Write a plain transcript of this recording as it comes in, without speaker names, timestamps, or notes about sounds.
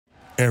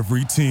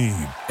Every team,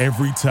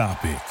 every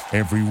topic,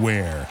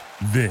 everywhere.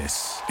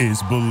 This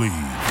is Believe.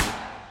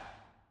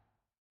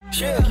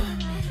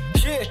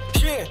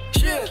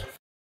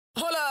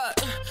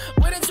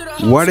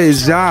 What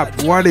is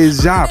up? What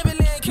is up?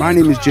 My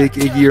name is Jake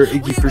Iggy, or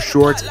Iggy for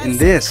short, and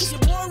this is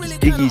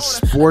Iggy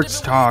Sports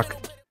Talk.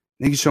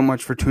 Thank you so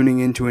much for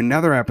tuning in to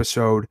another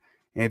episode.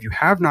 And if you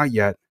have not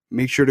yet,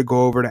 make sure to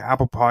go over to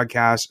Apple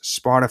Podcasts,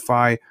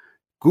 Spotify,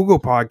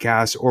 Google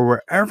Podcasts, or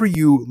wherever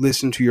you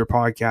listen to your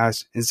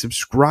podcasts and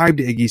subscribe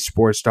to Iggy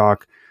Sports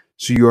Talk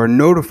so you are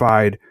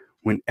notified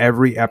when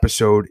every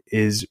episode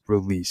is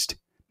released.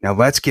 Now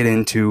let's get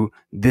into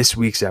this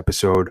week's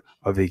episode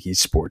of Iggy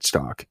Sports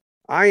Talk.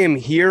 I am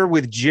here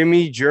with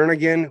Jimmy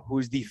Jernigan, who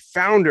is the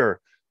founder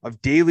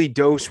of Daily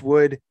Dose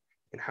Wood.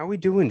 And how are we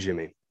doing,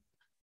 Jimmy?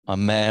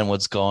 Man,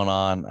 what's going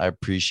on? I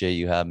appreciate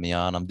you having me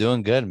on. I'm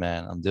doing good,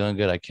 man. I'm doing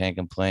good. I can't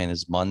complain.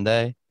 It's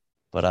Monday,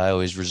 but I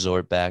always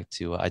resort back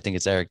to, I think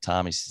it's Eric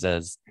Thomas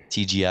says,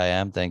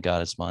 TGIM. Thank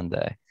God it's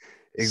Monday.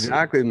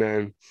 Exactly,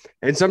 man.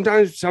 And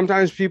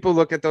sometimes people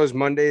look at those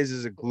Mondays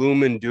as a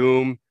gloom and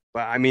doom,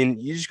 but I mean,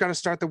 you just got to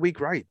start the week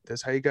right.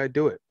 That's how you got to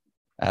do it.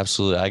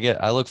 Absolutely.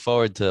 I look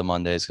forward to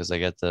Mondays because I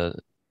get to,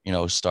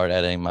 start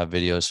editing my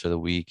videos for the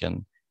week.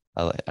 And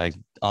I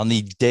on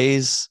the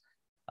days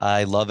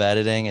I love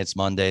editing, it's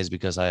Mondays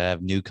because I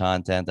have new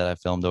content that I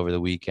filmed over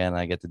the weekend.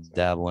 I get to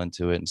dabble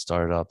into it and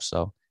start it up.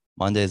 So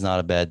Monday is not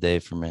a bad day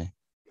for me.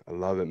 I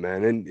love it,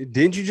 man. And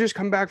didn't you just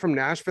come back from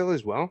Nashville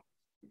as well?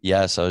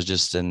 Yes, I was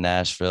just in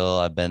Nashville.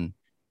 I've been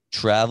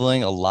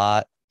traveling a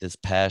lot this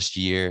past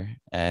year,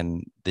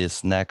 and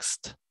this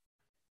next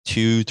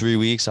 2-3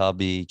 weeks, I'll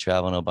be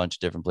traveling to a bunch of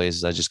different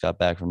places. I just got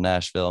back from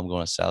Nashville. I'm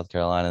going to South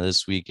Carolina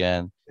this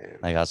weekend. Damn.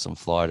 I got some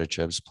Florida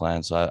trips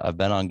planned. So I've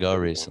been on go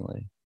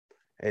recently.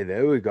 Hey,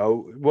 there we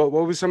go. What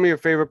were some of your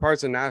favorite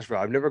parts of Nashville?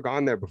 I've never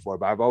gone there before,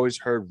 but I've always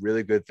heard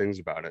really good things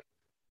about it.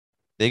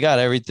 They got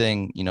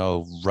everything,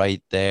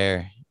 right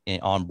there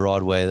on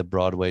Broadway, the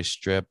Broadway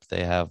Strip.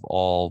 They have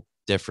all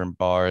different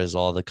bars.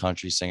 All the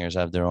country singers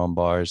have their own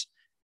bars.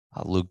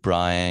 Luke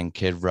Bryan,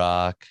 Kid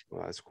Rock. Oh,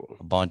 that's cool.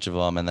 A bunch of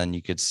them. And then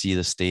you could see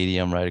the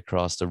stadium right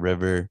across the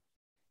river.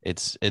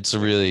 It's a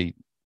really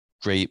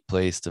great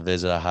place to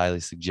visit. I highly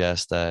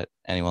suggest that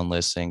anyone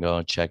listening go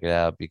and check it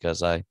out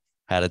because I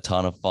had a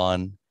ton of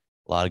fun,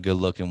 a lot of good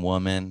looking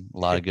women, a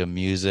lot of good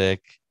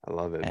music. I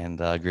love it. And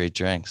great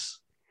drinks.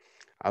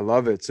 I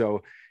love it.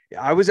 So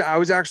I was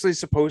actually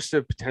supposed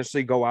to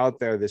potentially go out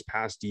there this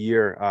past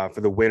year for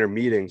the winter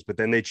meetings, but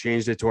then they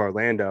changed it to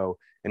Orlando.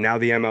 And now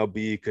the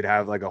MLB could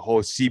have like a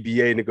whole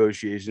CBA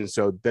negotiation.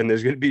 So then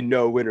there's going to be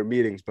no winter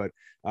meetings. But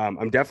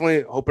I'm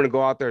definitely hoping to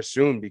go out there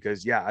soon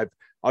because,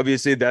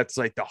 obviously that's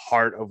like the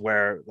heart of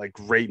where like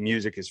great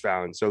music is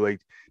found. So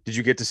like, did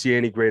you get to see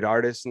any great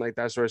artists and like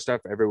that sort of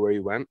stuff everywhere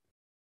you went?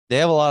 They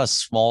have a lot of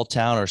small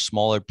town or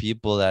smaller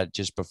people that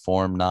just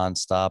perform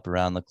nonstop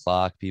around the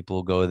clock.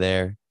 People go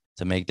there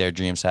to make their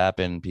dreams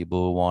happen.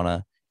 People who want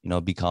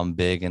to, become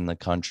big in the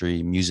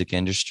country music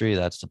industry.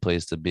 That's the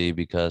place to be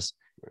because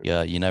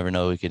you never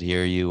know who could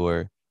hear you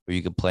or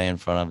you could play in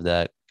front of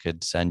that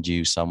could send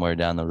you somewhere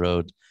down the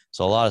road.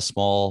 So a lot of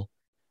small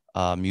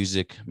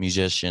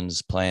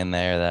musicians playing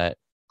there that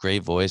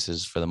great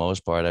voices for the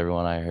most part.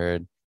 Everyone I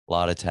heard, a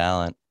lot of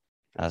talent.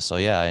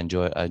 I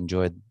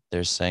enjoyed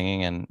their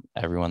singing and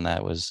everyone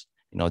that was,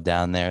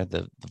 down there,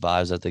 the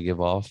vibes that they give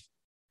off.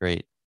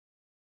 Great.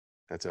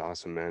 That's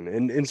awesome, man.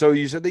 And so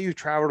you said that you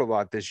traveled a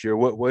lot this year.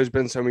 What has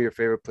been some of your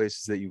favorite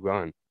places that you've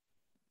gone?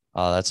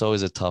 That's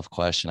always a tough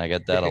question. I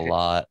get that a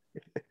lot.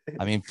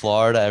 I mean,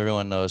 Florida,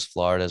 everyone knows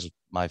Florida is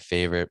my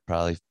favorite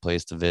probably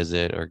place to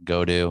visit or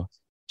go to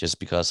just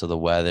because of the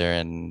weather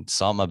and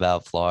something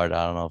about Florida.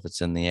 I don't know if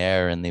it's in the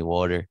air or in the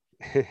water.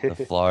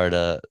 The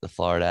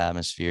Florida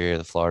atmosphere,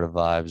 the Florida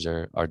vibes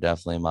are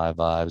definitely my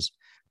vibes.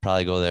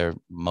 Probably go there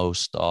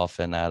most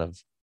often out of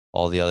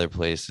all the other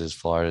places.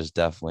 Florida is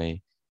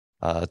definitely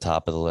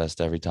top of the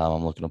list every time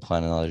I'm looking to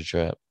plan another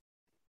trip.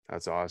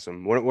 That's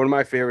awesome. One of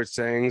my favorite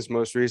sayings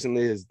most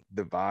recently is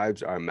the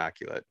vibes are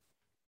immaculate.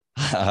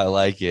 I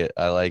like it.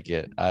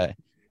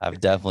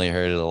 I've definitely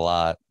heard it a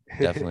lot.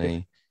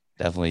 Definitely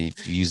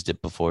used it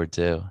before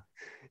too.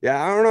 Yeah,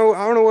 I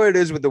don't know what it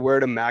is with the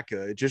word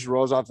immaculate. It just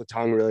rolls off the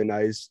tongue really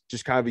nice.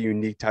 Just kind of a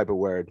unique type of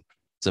word.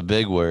 It's a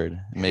big word.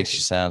 It makes you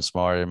sound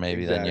smarter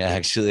maybe than you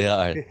actually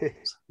are.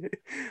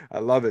 I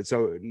love it.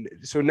 So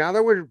now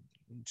that we're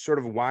sort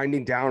of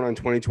winding down on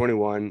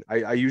 2021,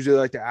 I usually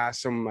like to ask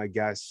some of my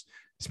guests,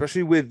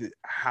 especially with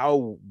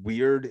how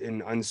weird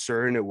and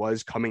uncertain it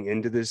was coming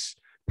into this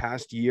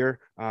past year.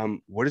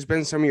 What has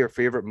been some of your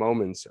favorite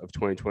moments of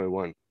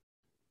 2021?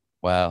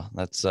 Wow,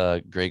 that's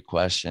a great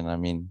question. I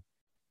mean,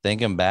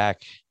 thinking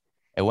back,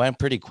 it went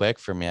pretty quick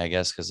for me, I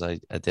guess, because I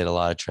did a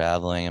lot of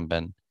traveling and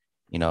been,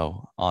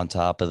 on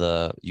top of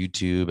the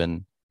YouTube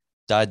and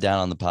died down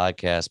on the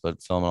podcast,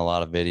 but filming a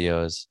lot of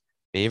videos.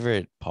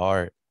 Favorite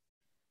part?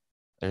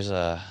 There's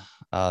a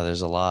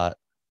lot.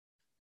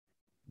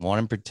 One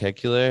in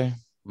particular.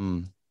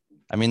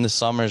 I mean, the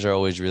summers are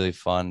always really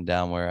fun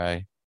down where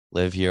I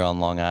live here on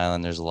Long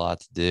Island. There's a lot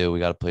to do. We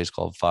got a place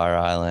called Fire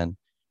Island.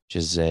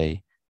 which is an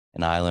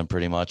island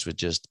pretty much with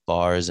just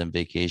bars and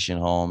vacation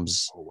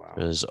homes. Oh, wow.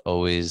 There's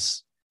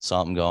always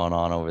something going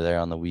on over there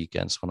on the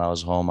weekends. When I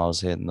was home, I was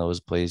hitting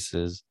those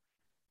places.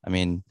 I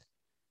mean,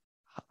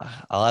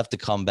 I'll have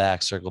to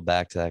circle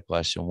back to that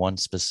question. One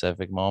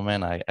specific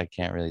moment I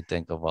can't really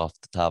think of off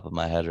the top of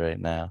my head right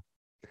now.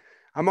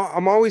 I'm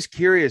always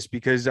curious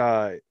because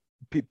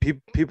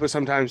people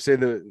sometimes say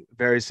the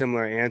very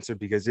similar answer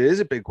because it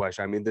is a big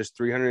question. I mean, there's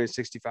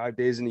 365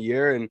 days in a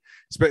year, and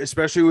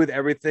especially with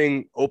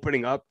everything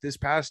opening up this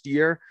past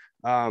year,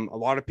 a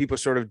lot of people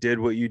sort of did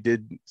what you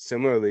did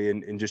similarly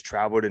and just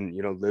traveled and,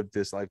 you know, lived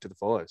this life to the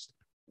fullest.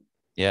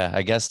 Yeah,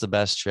 I guess the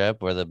best trip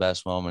or the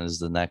best moment is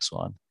the next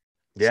one.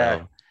 Yeah,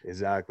 So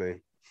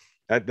exactly.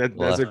 That's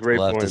a great point.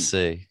 We'll have to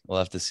see. We'll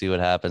have to see what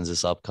happens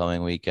this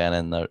upcoming weekend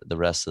and the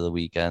rest of the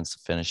weekends to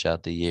finish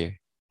out the year.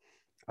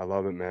 I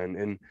love it, man.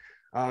 And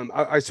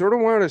I sort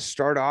of wanted to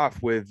start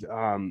off with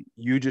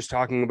you just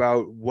talking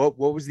about what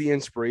was the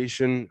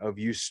inspiration of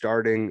you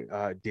starting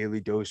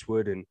Daily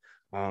Dosewood,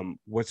 and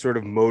what sort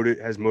of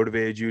has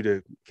motivated you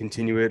to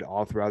continue it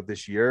all throughout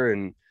this year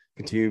and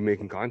continue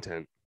making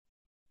content.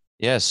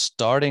 Yeah,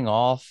 starting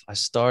off, I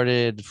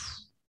started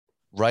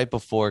right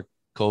before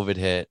COVID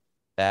hit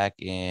back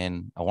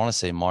in, I want to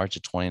say March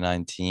of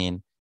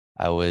 2019.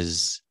 I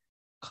was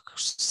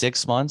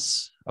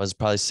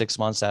probably 6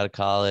 months out of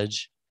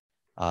college.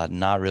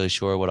 Not really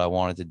sure what I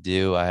wanted to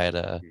do. I had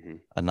a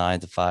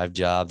 9-to-5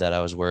 job that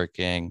I was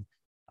working.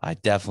 I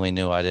definitely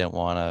knew I didn't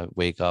want to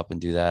wake up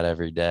and do that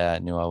every day. I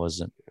knew I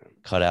wasn't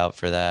cut out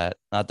for that.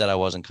 Not that I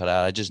wasn't cut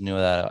out. I just knew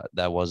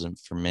that wasn't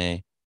for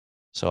me.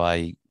 So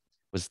I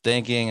was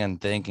thinking,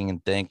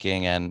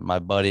 and my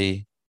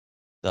buddy,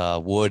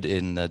 Wood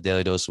in the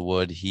Daily Dose of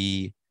Wood,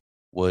 he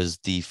was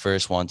the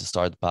first one to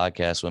start the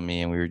podcast with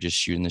me, and we were just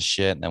shooting the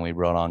shit. And then we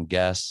brought on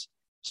guests,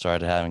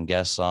 started having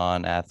guests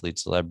on,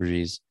 athletes,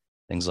 celebrities,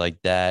 things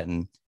like that.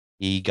 And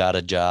he got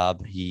a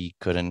job. He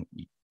couldn't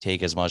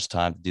take as much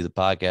time to do the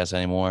podcast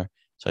anymore.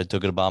 So I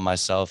took it upon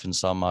myself, and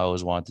something I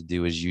always wanted to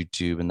do is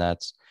YouTube. And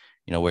that's,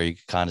 you know, where you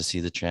kind of see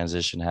the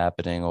transition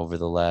happening over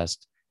the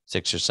last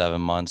 6 or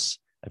 7 months.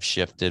 I've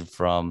shifted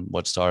from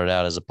what started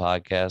out as a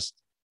podcast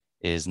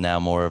is now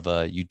more of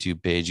a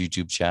YouTube page,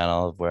 YouTube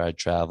channel where I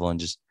travel and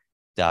just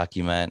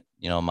document,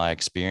 you know, my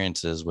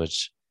experiences,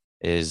 which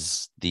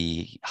is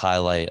the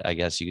highlight, I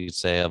guess you could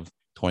say, of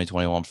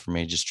 2021 for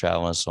me, just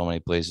traveling to so many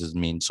places,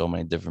 meeting so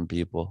many different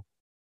people.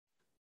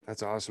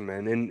 That's awesome,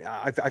 man. And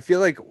I feel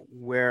like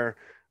with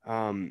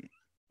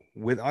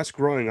us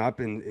growing up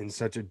in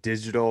such a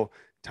digital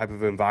type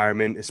of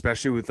environment,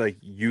 especially with like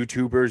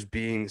YouTubers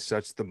being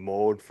such the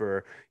mold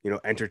for, you know,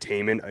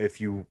 entertainment,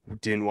 if you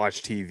didn't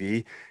watch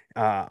TV,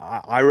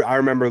 I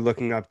remember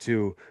looking up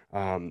to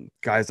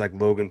guys like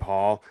Logan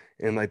Paul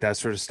and like that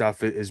sort of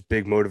stuff is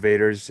big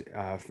motivators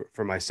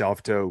for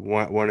myself to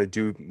want to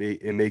do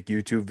and make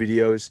YouTube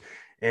videos.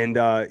 And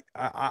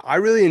I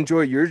really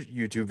enjoy your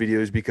YouTube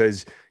videos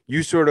because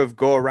you sort of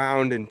go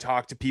around and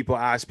talk to people,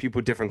 ask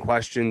people different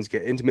questions,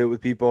 get intimate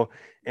with people.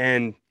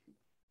 And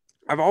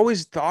I've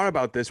always thought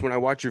about this when I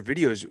watch your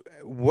videos.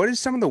 What is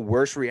some of the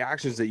worst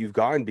reactions that you've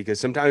gotten? Because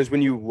sometimes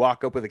when you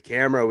walk up with a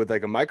camera with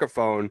like a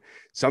microphone,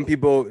 some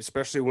people,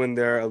 especially when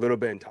they're a little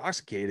bit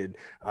intoxicated,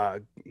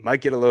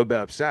 might get a little bit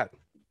upset.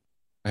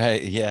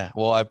 Right. Yeah.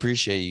 Well, I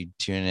appreciate you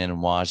tuning in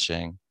and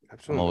watching.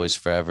 Absolutely. I'm always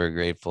forever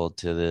grateful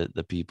to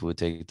the people who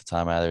take the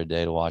time out of their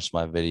day to watch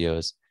my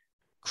videos.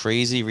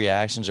 Crazy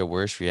reactions or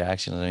worse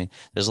reactions. I mean,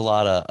 there's a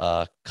lot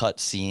of cut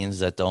scenes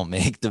that don't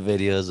make the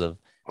videos of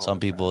some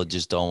people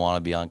just don't want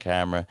to be on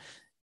camera.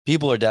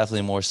 People are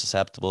definitely more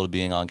susceptible to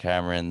being on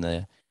camera in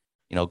the,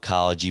 you know,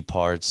 collegey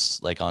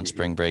parts, like on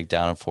spring break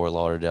down in Fort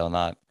Lauderdale.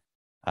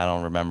 I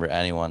don't remember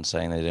anyone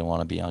saying they didn't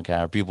want to be on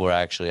camera. People were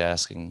actually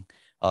asking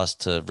us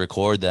to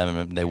record them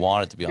and they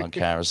wanted to be on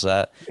camera. So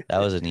that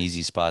was an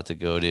easy spot to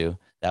go to.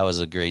 That was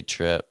a great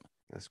trip.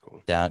 That's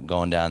cool.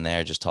 Going down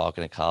there, just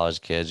talking to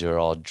college kids who are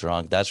all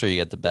drunk. That's where you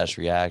get the best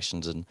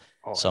reactions and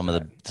some of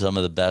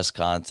the best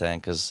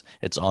content because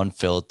it's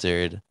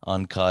unfiltered,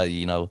 uncut.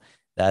 You know,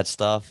 that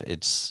stuff.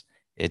 It's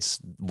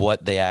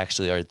what they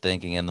actually are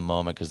thinking in the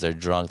moment because they're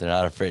drunk. They're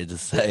not afraid to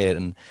say it,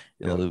 and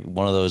you know,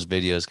 one of those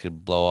videos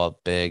could blow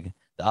up big.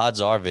 The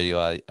Odds Are video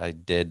I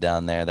did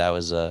down there, that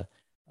was a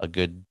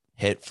good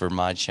hit for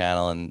my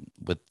channel, and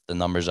with the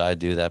numbers I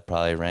do, that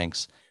probably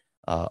ranks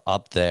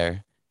up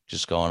there.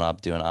 Just going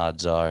up doing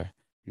Odds Are.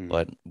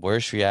 But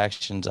worst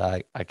reactions,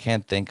 I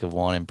can't think of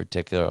one in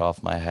particular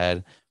off my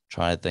head.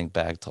 Trying to think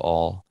back to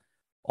all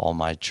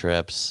my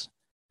trips.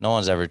 No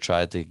one's ever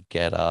tried to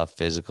get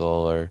physical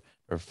or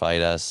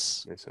fight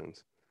us. Makes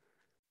sense.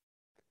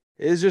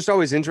 It's just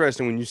always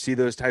interesting when you see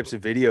those types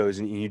of videos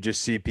and you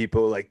just see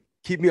people like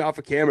keep me off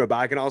of camera, but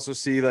I can also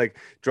see like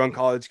drunk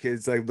college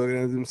kids like looking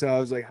at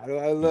themselves like, how do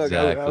I look?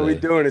 Exactly. How are we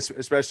doing?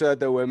 Especially at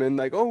the women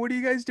like, oh, what are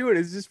you guys doing?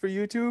 Is this for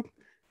YouTube?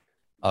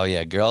 Oh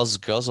yeah, girls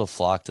will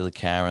flock to the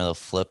camera. They'll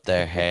flip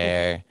their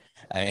hair.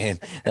 I mean,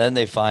 then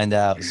they find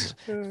out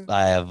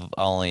I have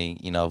only,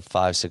 you know,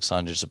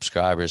 500-600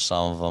 subscribers.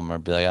 Some of them are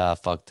be like,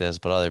 fuck this.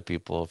 But other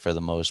people, for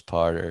the most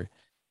part, are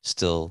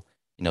still,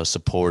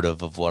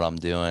 supportive of what I'm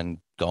doing,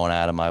 going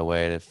out of my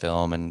way to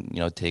film and,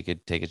 take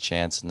a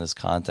chance in this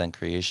content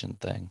creation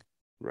thing.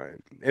 Right.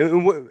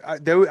 And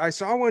I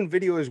saw one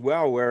video as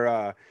well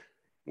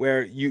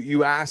where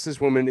you asked this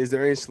woman, is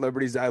there any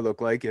celebrities that I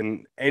look like?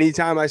 And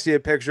anytime I see a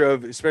picture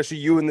of, especially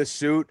you in the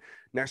suit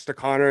next to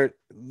Connor,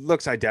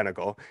 looks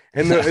identical.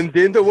 And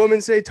didn't the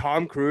woman say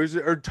Tom Cruise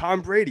or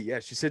Tom Brady? Yeah,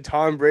 she said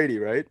Tom Brady,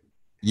 right?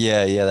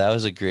 Yeah, yeah, that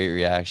was a great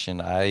reaction.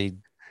 I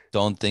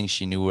don't think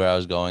she knew where I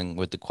was going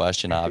with the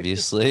question,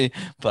 obviously,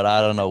 but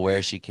I don't know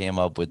where she came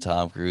up with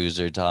Tom Cruise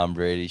or Tom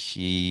Brady.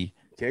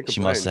 Can't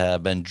She must complain.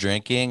 have been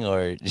drinking,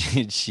 or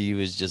she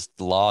was just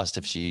lost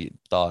if she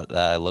thought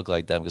that I looked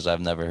like them, because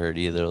I've never heard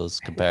either of those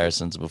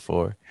comparisons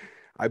before.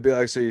 I'd be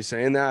like, so you're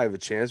saying that I have a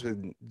chance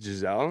with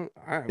Giselle?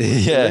 All right,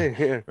 works for Yeah, me.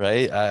 Yeah.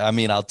 right. I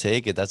mean, I'll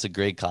take it. That's a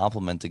great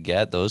compliment to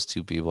get, those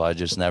two people. I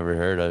just never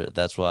heard of it.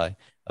 That's why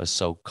I was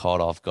so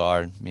caught off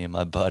guard, me and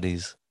my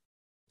buddies.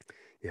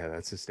 Yeah,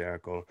 that's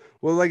hysterical.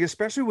 Well, like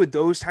especially with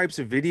those types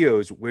of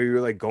videos where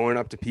you're like going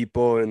up to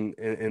people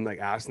and like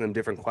asking them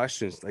different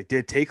questions. Like, did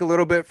it take a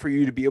little bit for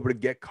you to be able to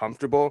get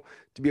comfortable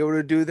to be able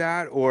to do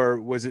that, or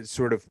was it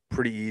sort of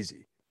pretty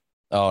easy?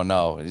 Oh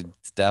no,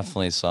 it's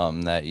definitely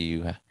something that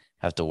you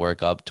have to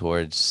work up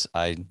towards.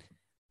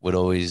 Would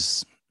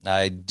always,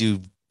 I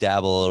do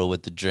dabble a little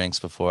with the drinks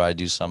before I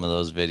do some of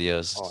those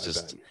videos. Oh, It I bet.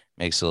 just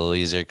makes it a little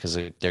easier, because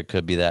there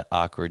could be that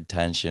awkward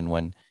tension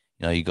when,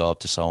 you go up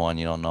to someone,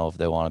 you don't know if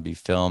they want to be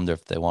filmed or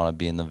if they want to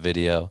be in the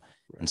video.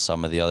 And Right.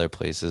 some of the other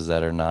places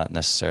that are not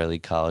necessarily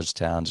college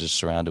towns, just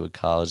surrounded with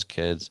college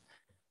kids.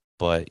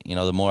 But,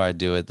 the more I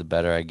do it, the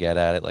better I get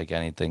at it, like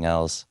anything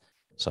else.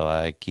 So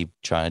I keep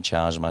trying to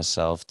challenge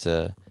myself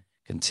to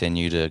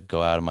continue to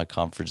go out of my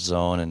comfort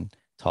zone and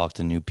talk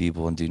to new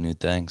people and do new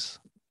things.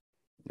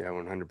 Yeah,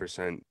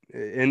 100%.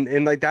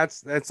 And like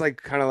that's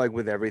like kind of like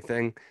with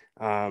everything.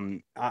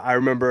 I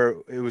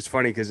remember it was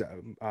funny because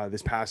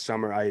this past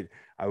summer I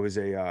was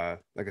a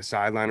like a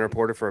sideline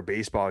reporter for a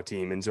baseball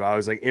team, and so I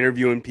was like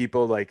interviewing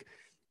people like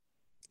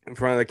in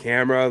front of the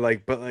camera,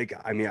 like, but like,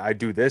 I mean, I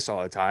do this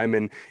all the time.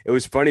 And it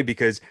was funny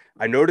because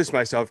I noticed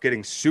myself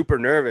getting super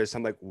nervous.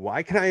 I'm like,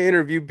 why can I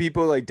interview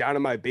people like down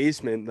in my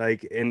basement,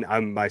 like, and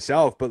I'm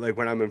myself, but like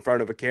when I'm in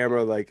front of a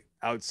camera, like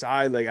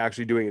outside, like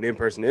actually doing an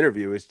in-person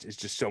interview it's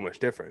just so much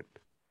different.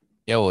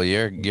 Yeah, well,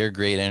 you're a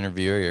great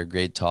interviewer, you're a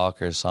great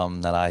talker.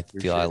 Something that I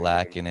feel I Appreciate it,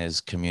 lack man. in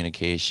is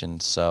communication.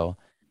 So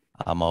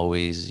I'm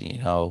always,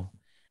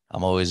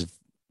 I'm always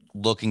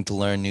looking to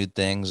learn new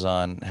things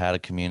on how to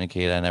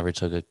communicate. I never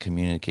took a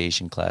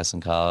communication class in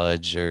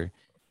college, or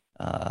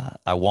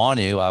I want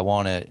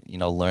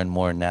to, learn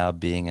more now,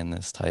 being in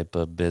this type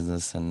of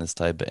business and this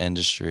type of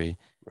industry.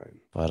 Right.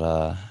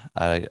 But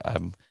I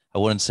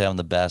wouldn't say I'm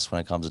the best when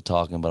it comes to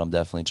talking, but I'm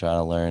definitely trying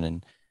to learn.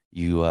 And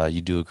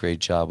you do a great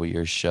job with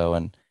your show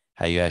and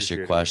how you ask your Appreciate it,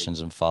 man.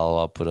 questions and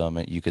follow up with them.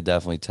 And you could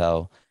definitely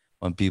tell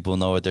when people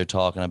know what they're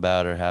talking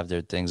about or have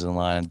their things in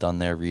line and done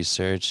their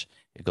research.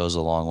 It goes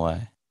a long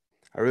way.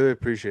 I really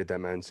appreciate that,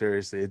 man.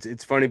 Seriously.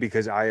 It's funny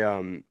because I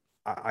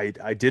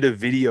did a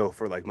video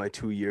for like my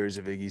 2 years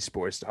of Iggy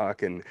Sports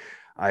Talk, and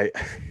I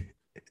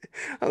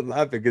I'm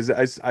laughing because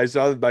I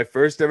saw my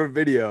first ever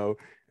video,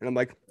 and I'm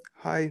like,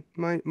 "Hi,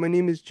 my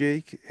name is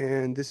Jake,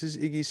 and this is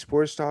Iggy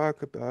Sports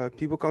Talk.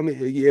 People call me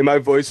Iggy." And my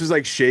voice was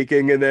like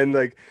shaking, and then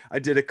like I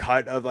did a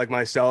cut of like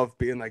myself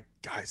being like,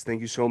 "Guys,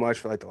 thank you so much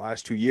for like the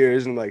last 2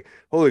 years." And I'm like,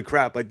 holy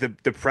crap! Like the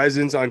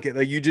presence on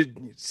like you just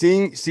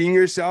seeing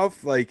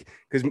yourself like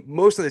because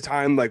most of the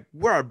time like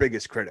we're our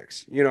biggest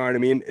critics. You know what I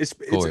mean? It's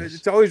Of it's course.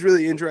 it's always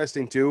really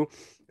interesting too.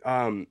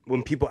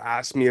 When people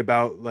ask me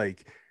about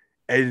like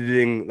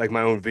editing like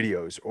my own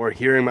videos or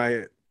hearing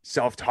my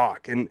self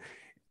talk. And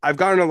I've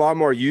gotten a lot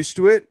more used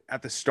to it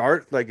at the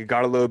start. Like it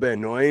got a little bit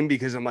annoying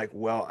because I'm like,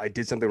 well, I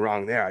did something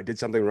wrong there. I did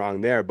something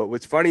wrong there. But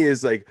what's funny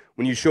is like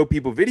when you show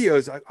people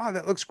videos, like, oh,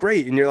 that looks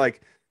great. And you're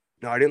like,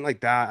 no, I didn't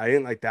like that. I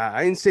didn't like that.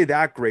 I didn't say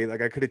that great.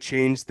 Like I could have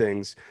changed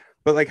things.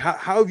 But like, how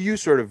have you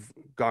sort of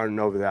gotten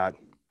over that?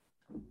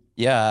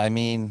 Yeah, I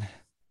mean,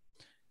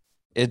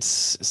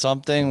 it's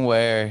something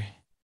where,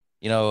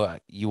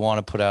 you want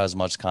to put out as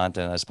much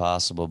content as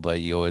possible,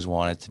 but you always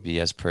want it to be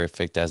as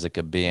perfect as it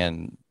could be.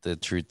 And the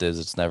truth is,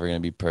 it's never going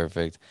to be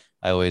perfect.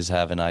 I always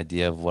have an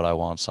idea of what I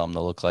want something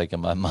to look like in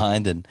my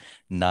mind, and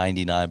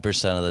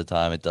 99% of the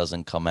time, it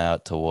doesn't come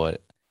out to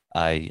what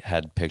I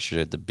had pictured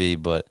it to be.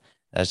 But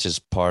that's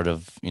just part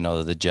of,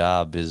 the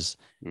job, is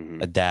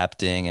Hmm.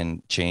 adapting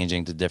and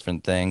changing to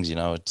different things.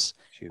 I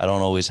Shoot.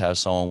 don't always have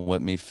someone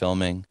with me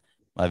filming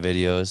my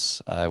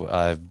videos.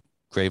 I'm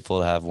grateful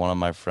to have one of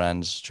my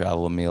friends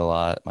travel with me a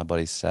lot, my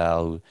buddy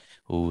Sal,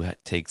 who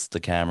takes the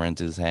camera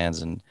into his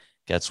hands and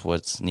gets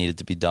what's needed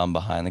to be done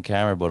behind the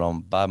camera. But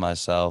I'm by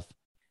myself.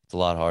 It's a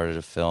lot harder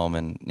to film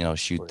and,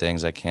 shoot Oh, yeah.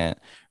 things. I can't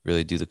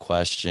really do the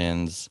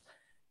questions.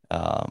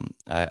 I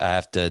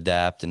have to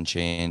adapt and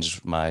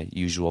change my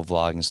usual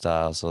vlogging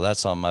style. So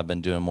that's something I've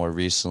been doing more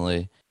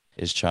recently,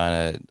 is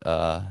trying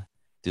to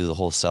do the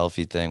whole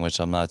selfie thing, which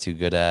I'm not too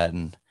good at,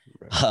 and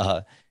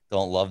Right.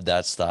 don't love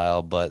that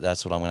style. But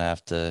that's what I'm gonna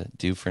have to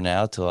do for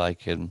now till I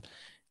can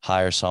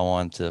hire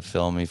someone to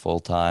film me full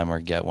time or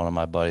get one of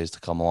my buddies to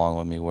come along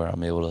with me where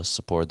I'm able to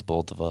support the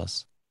both of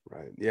us.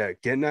 Right. Yeah.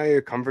 Getting out of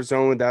your comfort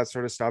zone with that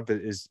sort of stuff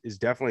is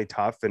definitely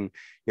tough. And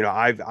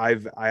I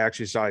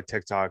actually saw a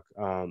TikTok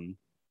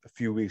a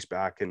few weeks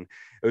back, and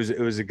it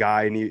was a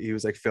guy, and he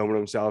was like filming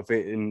himself,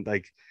 and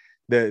like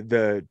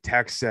the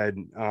text said,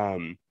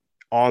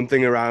 all I'm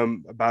thinking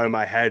around about in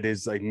my head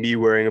is like me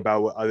worrying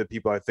about what other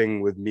people are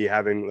thinking with me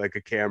having like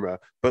a camera.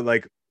 But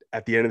like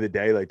at the end of the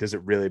day, like, does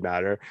it really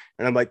matter?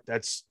 And I'm like,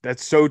 that's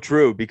so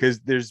true, because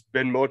there's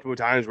been multiple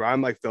times where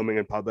I'm like filming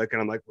in public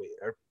and I'm like, wait,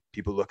 are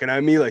people looking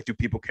at me? Like, do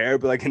people care?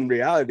 But like in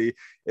reality,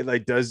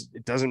 it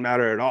doesn't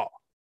matter at all.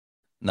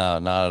 No,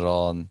 not at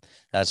all. And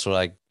that's what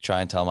I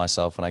try and tell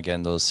myself when I get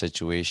in those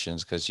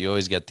situations, because you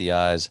always get the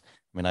eyes.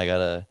 I mean, I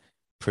got a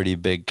pretty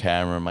big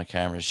camera. My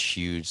camera's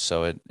huge,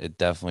 so it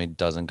definitely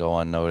doesn't go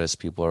unnoticed.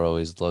 People are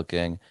always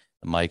looking.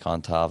 The mic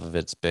on top of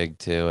it's big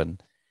too.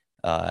 And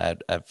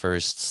at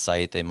first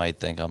sight, they might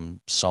think I'm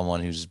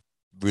someone who's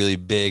really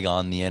big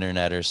on the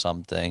internet or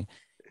something.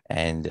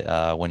 And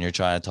when you're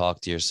trying to talk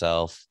to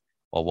yourself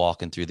while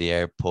walking through the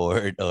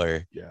airport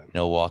or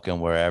Yeah. walking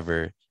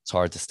wherever, it's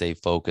hard to stay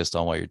focused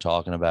on what you're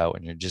talking about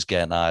when you're just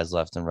getting eyes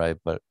left and right.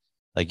 But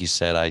like you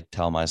said, I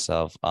tell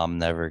myself I'm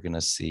never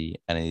gonna see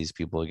any of these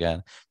people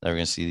again. Never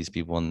gonna see these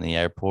people in the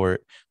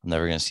airport. I'm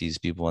never gonna see these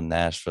people in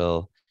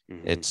Nashville.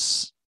 Mm-hmm.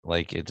 It's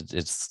like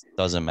it's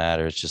doesn't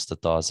matter. It's just the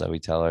thoughts that we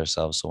tell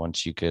ourselves. So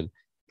once you could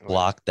Oh, yeah.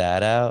 block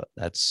that out,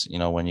 that's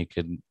when you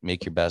could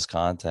make your best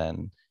content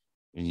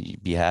and you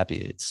be happy.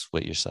 It's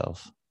with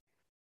yourself.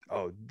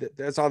 Oh,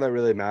 that's all that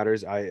really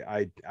matters.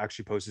 I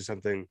actually posted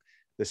something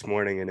this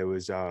morning, and it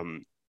was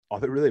all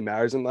that really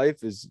matters in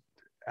life is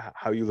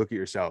how you look at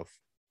yourself.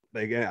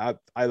 Like, and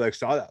I like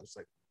saw that. I was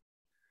like,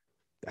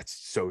 that's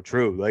so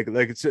true. Like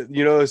it's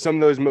some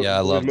of those Yeah, I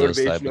those love those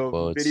type of motivational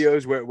quotes.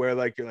 videos where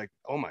like you're like,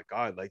 oh my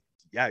god, like,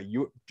 yeah,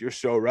 you're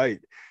so right.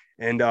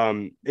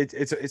 And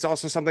it's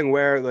also something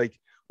where, like,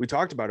 we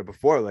talked about it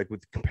before, like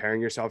with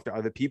comparing yourself to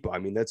other people. I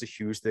mean, that's a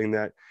huge thing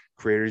that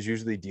creators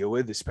usually deal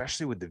with,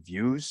 especially with the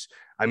views.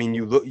 I mean,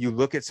 you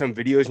look at some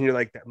videos and you're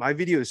like, my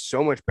video is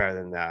so much better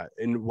than that,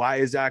 and why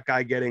is that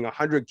guy getting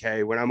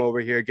 100K when I'm over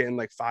here getting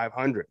like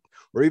 500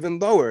 or even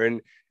lower? And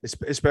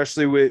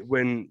especially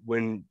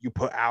when you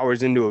put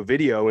hours into a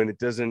video and it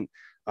doesn't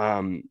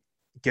um,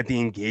 get the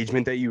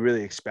engagement that you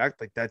really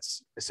expect, like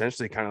that's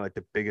essentially kind of like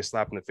the biggest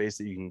slap in the face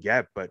that you can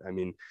get. But I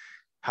mean,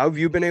 how have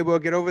you been able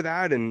to get over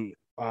that, and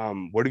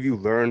what have you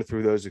learned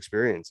through those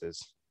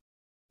experiences?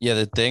 Yeah,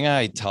 the thing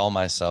I tell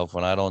myself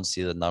when I don't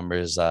see the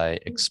numbers I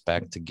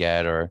expect to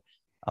get, or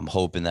I'm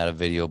hoping that a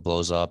video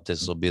blows up,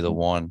 this will be the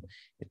one.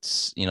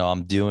 It's,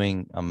 I'm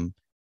doing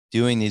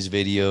these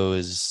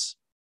videos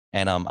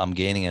and I'm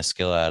gaining a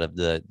skill out of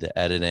the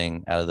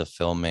editing, out of the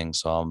filming.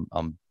 So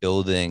I'm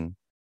building,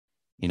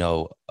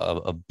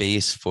 a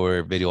base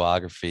for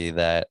videography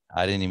that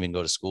I didn't even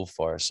go to school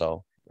for.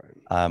 So Right.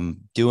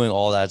 I'm doing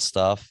all that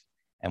stuff.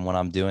 And when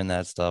I'm doing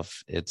that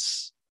stuff,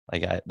 it's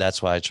like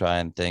that's why I try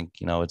and think,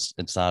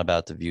 it's not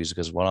about the views,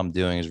 because what I'm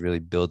doing is really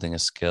building a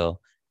skill.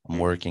 I'm Mhm.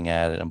 working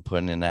at it. I'm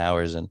putting in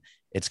hours, and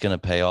it's gonna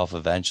pay off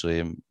eventually.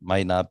 It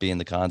might not be in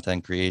the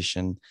content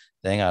creation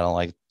thing. I don't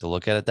like to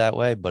look at it that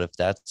way, but if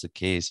that's the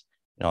case,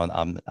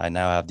 I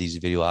now have these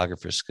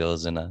videographer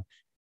skills in a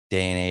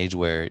day and age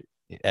where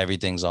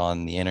everything's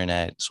on the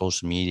internet,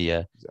 social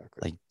media,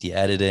 Exactly. like the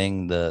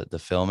editing, the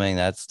filming,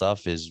 that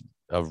stuff is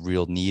a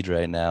real need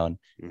right now. And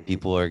Mhm.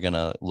 people are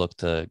gonna look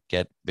to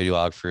get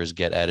videographers,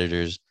 get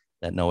editors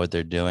that know what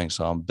they're doing.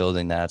 So I'm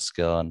building that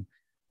skill, and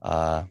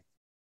uh,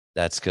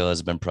 that skill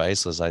has been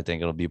priceless. I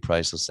think it'll be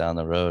priceless down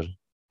the road.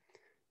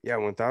 Yeah,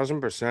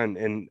 1000%.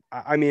 And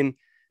I mean,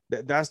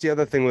 that's the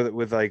other thing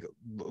with like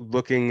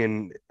looking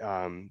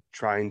and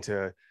trying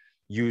to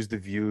use the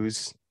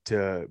views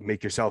to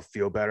make yourself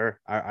feel better.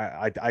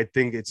 I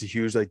think it's a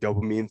huge like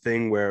dopamine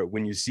thing where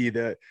when you see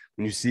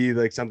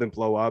like something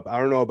blow up, I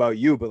don't know about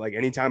you, but like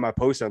anytime I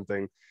post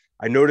something,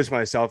 I notice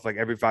myself like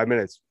every 5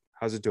 minutes.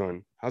 How's it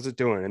doing? How's it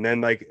doing? And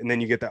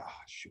then you get that,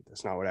 oh shoot,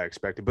 that's not what I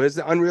expected. But it's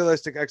the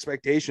unrealistic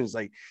expectations.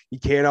 Like, you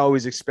can't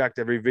always expect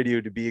every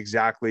video to be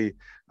exactly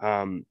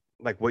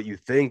like what you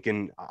think.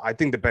 And I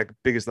think the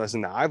biggest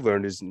lesson that I've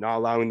learned is not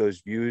allowing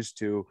those views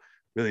to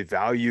really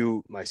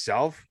value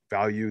myself,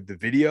 value the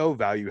video,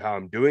 value how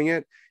I'm doing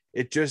it.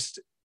 It just,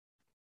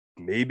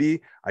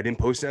 maybe I didn't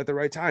post it at the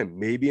right time.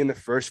 Maybe in the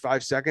first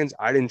 5 seconds,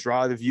 I didn't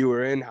draw the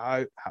viewer in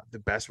how the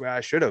best way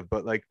I should have.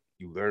 But like,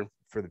 you learn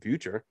for the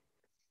future.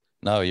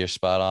 No, you're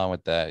spot on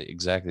with that.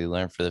 Exactly.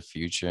 Learn for the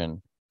future,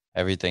 and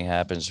everything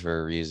happens for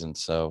a reason.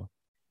 So,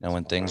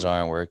 when things Um,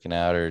 aren't working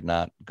out or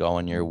not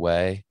going your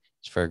way,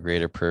 it's for a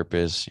greater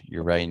purpose.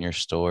 You're writing your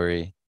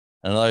story.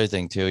 And another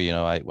thing too,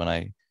 when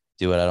I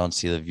do it, I don't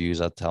see the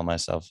views. I'll tell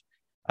myself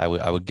I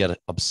would get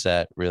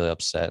upset, really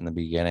upset in the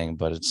beginning,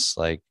 but it's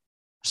like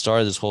I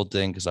started this whole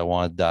thing because I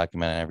want to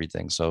document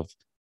everything. So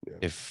yeah.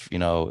 if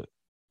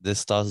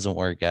this doesn't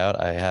work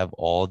out, I have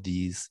all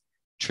these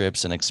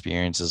trips and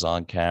experiences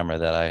on camera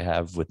that I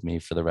have with me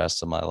for the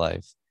rest of my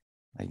life.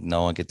 Like,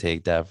 no one could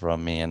take that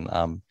from me, and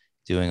I'm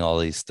doing all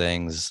these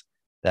things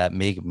that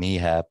make me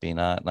happy,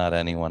 not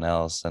anyone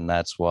else. And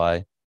that's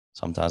why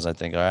sometimes I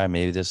think, all right,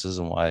 maybe this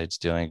isn't why it's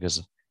doing,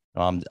 because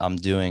I'm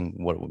doing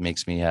what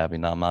makes me happy.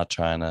 I'm not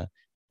trying to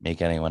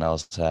make anyone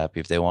else happy.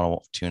 If they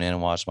want to tune in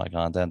and watch my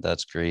content,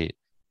 that's great.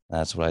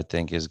 That's what I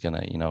think is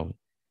gonna,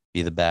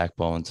 be the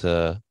backbone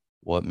to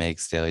what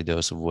makes Daily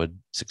Dose of Wood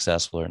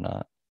successful or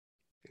not.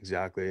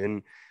 Exactly.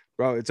 And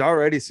bro, it's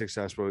already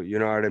successful. You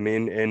know what I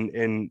mean?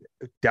 And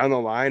down the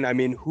line, I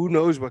mean, who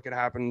knows what could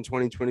happen in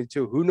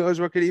 2022? Who knows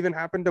what could even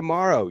happen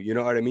tomorrow? You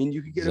know what I mean?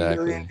 You could get a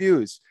million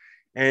views.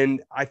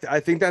 And I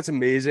think that's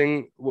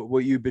amazing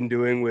what you've been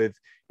doing with,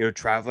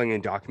 traveling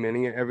and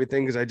documenting it,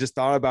 everything. Cause I just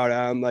thought about it.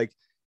 I'm like,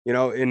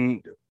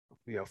 in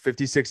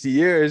 50, 60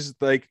 years,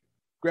 like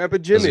Grandpa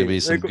Jimmy,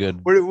 like,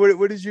 good...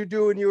 what did you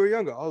do when you were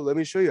younger? Oh, let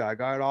me show you. I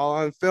got it all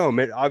on film.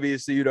 It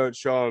obviously you don't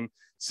show them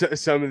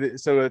some of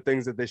the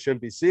things that they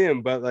shouldn't be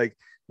seeing, but like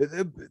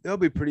they'll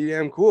be pretty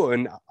damn cool.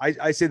 And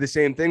I say the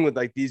same thing with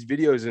like these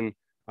videos,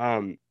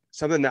 and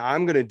something that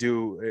I'm gonna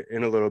do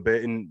in a little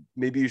bit, and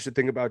maybe you should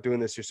think about doing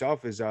this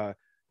yourself, is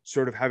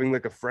sort of having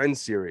like a friend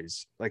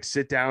series, like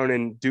sit down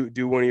and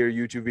do one of your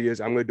YouTube videos.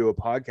 I'm gonna do a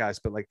podcast,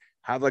 but like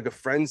have like a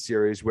friend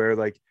series where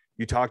like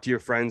you talk to your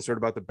friends sort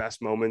of about the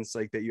best moments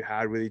like that you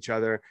had with each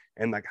other,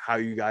 and like how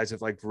you guys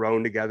have like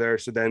grown together.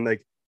 So then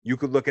like you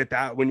could look at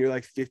that when you're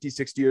like 50,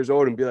 60 years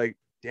old and be like,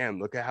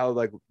 damn, look at how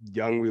like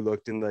young we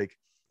looked, and like,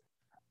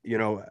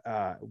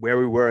 where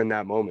we were in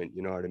that moment.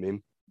 You know what I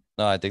mean?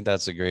 No, I think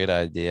that's a great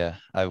idea.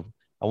 I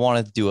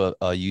wanted to do a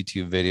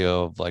YouTube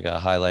video of like a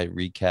highlight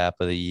recap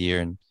of the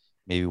year, and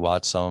maybe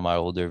watch some of my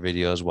older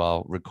videos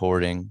while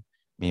recording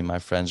me and my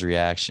friends'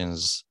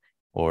 reactions,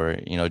 or,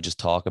 just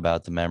talk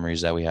about the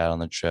memories that we had on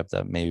the trip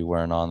that maybe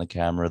weren't on the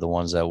camera, the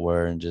ones that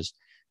were, and just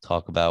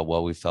talk about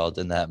what we felt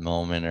in that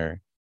moment,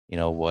 or,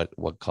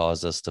 what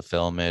caused us to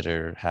film it,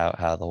 or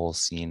how the whole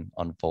scene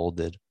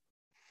unfolded.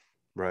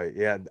 Right.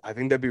 Yeah. I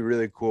think that'd be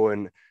really cool.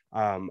 And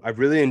I've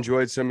really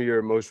enjoyed some of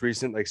your most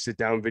recent like sit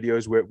down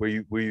videos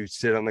where you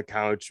sit on the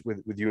couch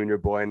with you and your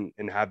boy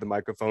and have the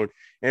microphone.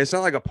 And it's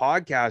not like a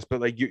podcast, but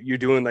like you're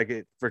doing like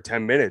it for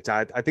 10 minutes.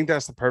 I think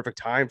that's the perfect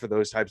time for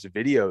those types of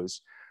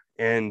videos.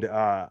 And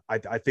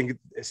I think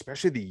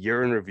especially the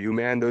year in review,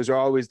 man, those are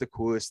always the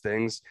coolest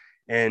things.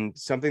 And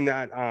something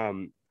that I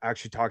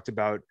actually talked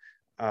about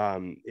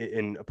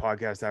in a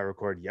podcast I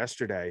recorded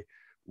yesterday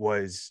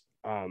was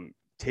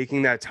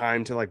taking that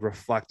time to like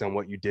reflect on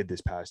what you did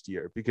this past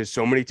year, because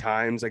so many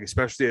times, like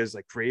especially as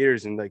like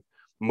creators and like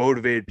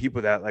motivated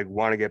people that like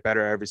want to get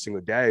better every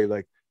single day,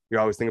 like you're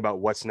always thinking about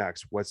what's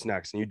next,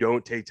 and you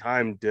don't take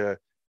time to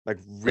like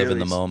really live in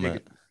the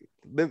moment.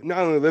 Not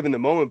only live in the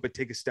moment, but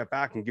take a step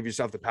back and give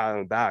yourself the pat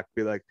on the back.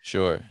 Be like,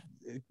 sure,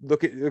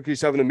 look at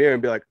yourself in the mirror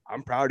and be like,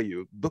 I'm proud of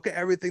you. Look at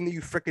everything that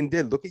you freaking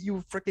did. Look at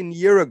you freaking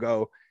year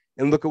ago,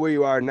 and look at where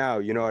you are now.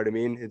 You know what I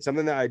mean? It's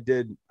something that I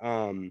did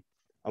a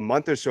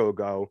month or so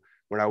ago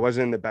when I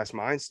wasn't in the best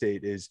mind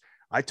state. Is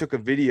I took a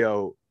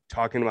video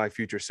talking to my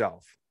future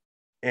self,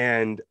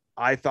 and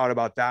I thought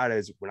about that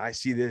as, when I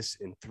see this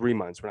in 3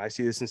 months, when I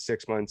see this in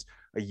 6 months,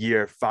 a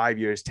year, 5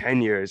 years,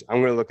 10 years,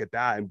 I'm going to look at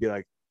that and be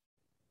like,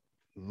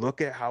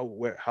 look at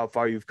how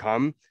far you've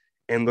come,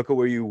 and look at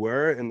where you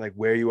were and like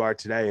where you are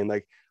today. And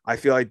like, I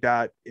feel like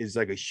that is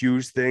like a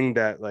huge thing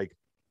that like,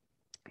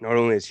 not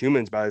only as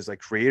humans, but as like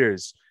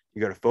creators,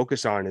 you got to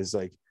focus on, is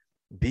like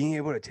being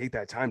able to take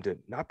that time to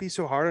not be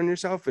so hard on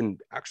yourself and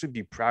actually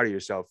be proud of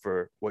yourself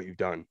for what you've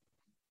done.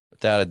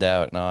 Without a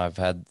doubt. No, I've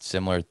had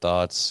similar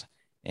thoughts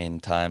in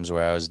times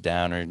where I was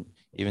down, or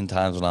even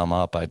times when I'm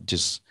up. I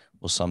just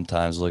will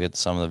sometimes look at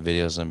some of the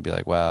videos and be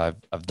like, wow,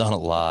 I've done a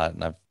lot,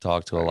 and I've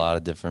talked to a lot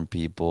of different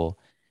people,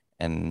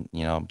 and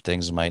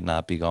things might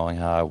not be going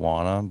how I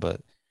want them,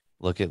 but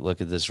look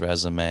at this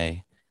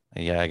resume.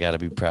 Yeah, I got to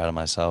be proud of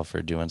myself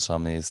for doing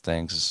some of these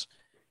things.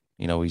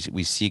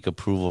 We seek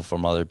approval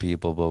from other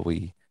people, but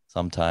we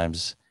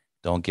sometimes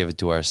don't give it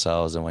to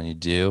ourselves. And when you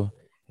do,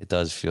 it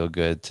does feel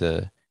good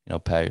to,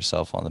 pat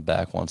yourself on the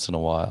back once in a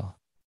while.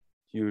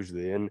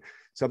 Hugely. And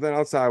something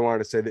else that I wanted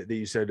to say that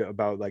you said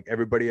about like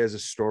everybody has a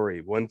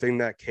story. One thing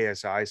that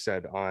KSI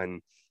said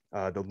on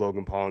the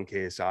Logan Paul and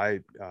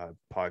KSI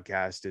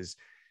podcast is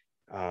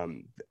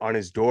on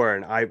his door,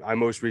 and I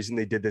most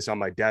recently did this on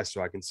my desk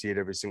so I can see it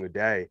every single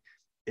day,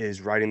 is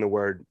writing the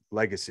word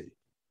legacy.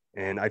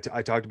 And I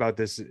talked about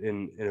this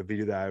in a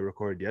video that I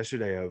recorded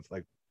yesterday of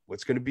like,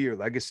 what's going to be your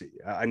legacy?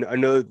 I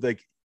know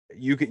like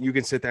you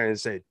can sit there and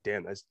say,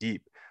 damn, that's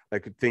deep.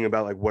 Like think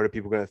about like, what are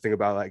people going to think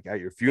about like at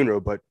your funeral?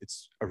 But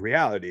it's a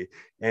reality.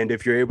 And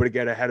if you're able to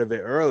get ahead of it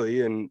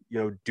early and,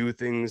 do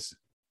things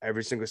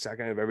every single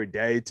second of every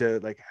day to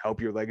like help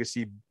your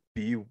legacy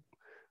be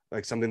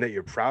like something that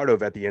you're proud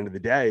of at the end of the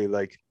day,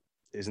 like,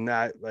 isn't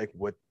that like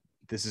what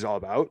this is all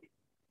about?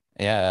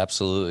 Yeah,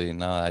 absolutely.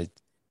 No, I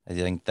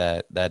think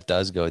that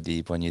does go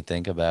deep when you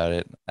think about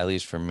it. At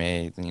least for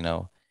me,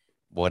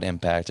 what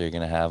impact are you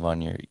going to have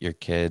on your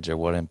kids, or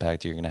what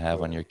impact are you going to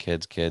have on your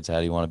kids' kids? How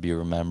do you want to be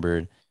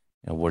remembered?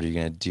 What are you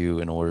going to do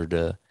in order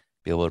to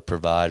be able to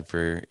provide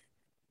for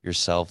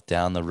yourself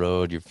down the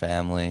road, your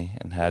family,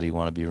 and how do you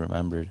want to be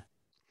remembered?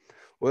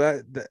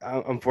 Well,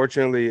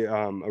 unfortunately,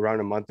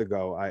 around a month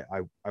ago,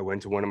 I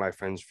went to one of my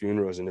friend's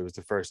funerals, and it was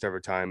the first ever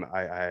time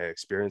I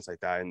experienced like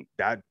that, and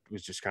that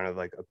was just kind of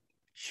like a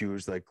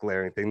huge, like,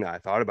 glaring thing that I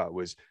thought about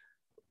was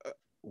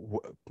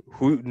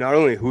who, not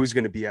only who's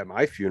going to be at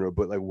my funeral,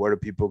 but like what are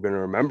people going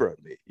to remember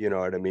of me? You know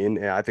what I mean?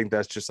 And I think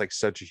that's just like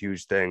such a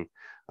huge thing,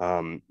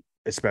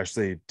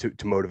 especially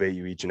to motivate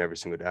you each and every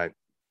single day.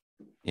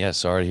 Yeah,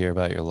 sorry to hear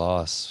about your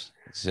loss.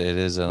 It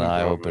is an No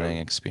problem, eye-opening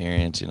man.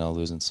 experience,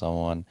 losing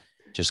someone.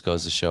 Just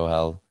goes to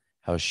show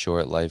how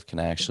short life can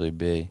actually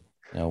be.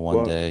 One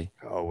Well, day.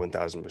 oh,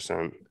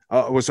 1000%.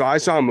 Well, so I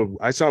saw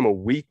him a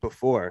week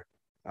before,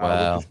 which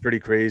was Wow. pretty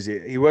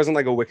crazy. He wasn't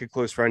like a wicked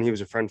close friend. He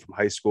was a friend from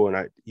high school,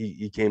 and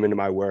he came into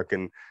my work,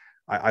 and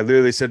I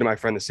literally said to my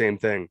friend the same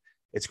thing.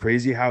 It's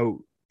crazy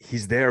how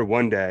he's there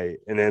one day,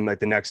 and then like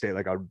the next day,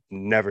 like I'll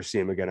never see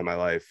him again in my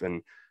life.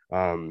 And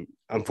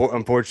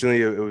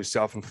unfortunately, it was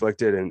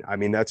self-inflicted, and I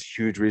mean that's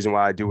a huge reason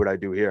why I do what I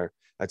do here.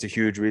 That's a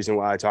huge reason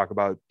why I talk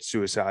about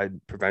suicide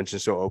prevention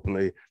so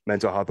openly,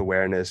 mental health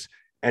awareness,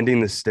 ending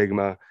the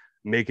stigma,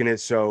 making it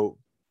so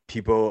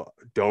people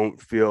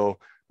don't feel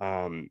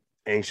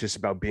anxious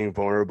about being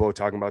vulnerable,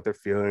 talking about their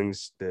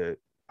feelings, the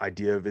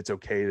idea of it's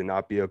okay to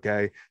not be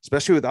okay,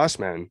 especially with us,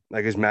 man.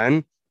 Like as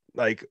men,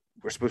 like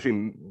we're supposed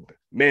to be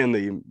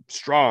manly,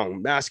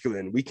 strong,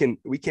 masculine. We can't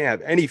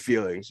have any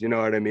feelings. You know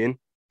what I mean?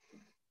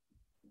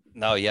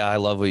 No, yeah, I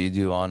love what you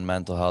do on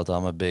mental health.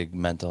 I'm a big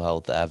mental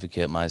health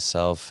advocate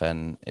myself,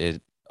 and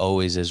it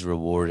always is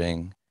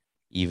rewarding,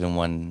 even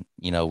when,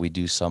 we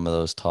do some of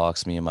those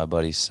talks, me and my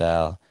buddy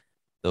Sal.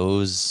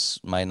 Those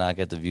might not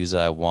get the views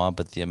that I want,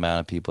 but the amount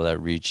of people that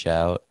reach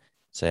out,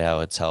 say how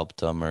it's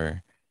helped them,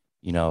 or,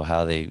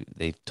 how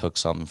they took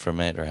something from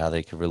it, or how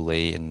they could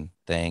relate and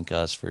thank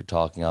us for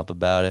talking up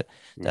about it,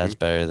 Mm-hmm. that's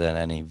better than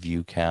any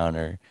view count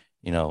or,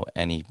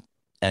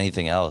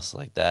 anything else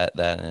like that.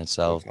 That in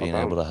itself, No being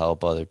able problem. to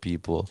help other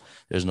people,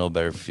 there's no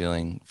better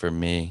feeling for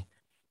me,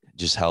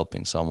 just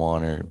helping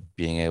someone or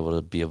being able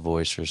to be a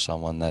voice for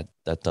someone that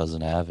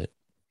doesn't have it.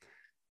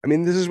 I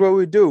mean, this is what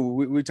we do.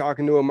 We talk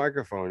into a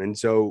microphone. And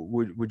so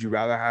would you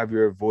rather have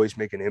your voice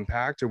make an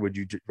impact, or would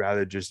you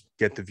rather just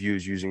get the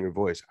views using your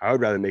voice? I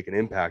would rather make an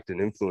impact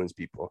and influence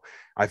people.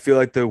 I feel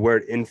like the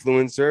word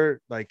influencer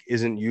like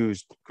isn't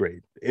used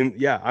great.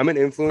 Yeah, I'm an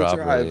influencer.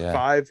 Properly,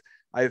 yeah.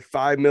 I have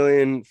 5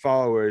 million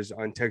followers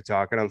on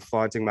TikTok, and I'm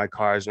flaunting my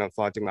cars and I'm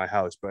flaunting my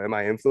house. But am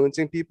I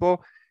influencing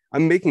people?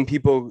 I'm making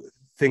people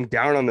think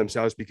down on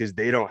themselves because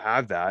they don't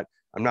have that.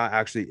 I'm not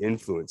actually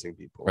influencing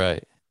people.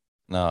 Right.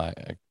 No, I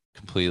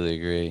completely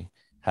agree.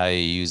 How you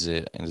use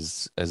it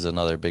is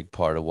another big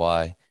part of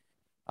why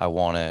I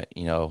want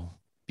to,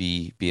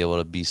 be able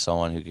to be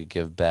someone who could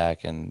give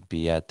back and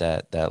be at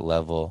that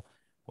level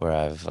where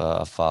I've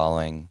a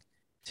following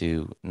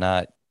to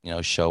not,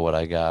 show what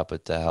I got,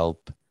 but to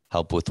help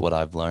with what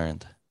I've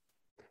learned.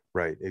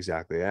 Right,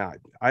 exactly. Yeah,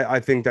 I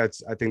think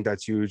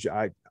that's huge.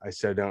 I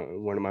said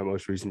in one of my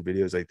most recent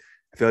videos, like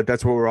I feel like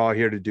that's what we're all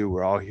here to do.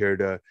 We're all here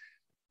to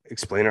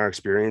explain our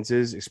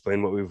experiences,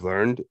 explain what we've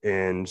learned,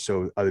 and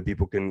so other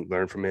people can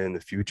learn from it in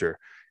the future.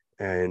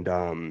 And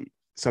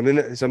something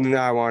that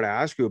I want to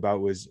ask you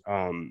about was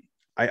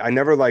I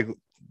never like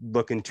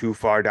looking too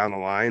far down the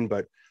line,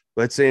 but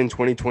let's say in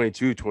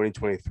 2022,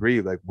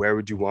 2023, like where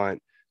would you want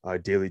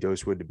Daily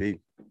Dose Wood to be?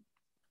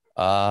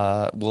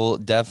 Well,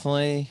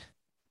 definitely.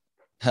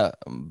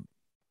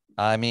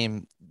 I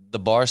mean, the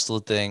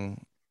Barstool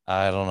thing,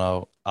 I don't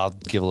know. I'll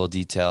give a little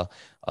detail.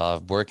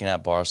 Working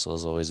at Barstool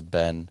has always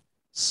been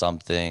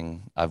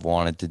something I've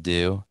wanted to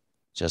do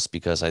just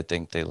because I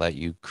think they let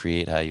you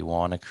create how you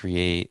want to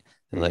create.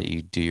 They let Mm-hmm.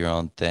 you do your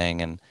own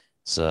thing. And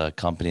it's a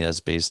company that's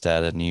based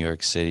out of New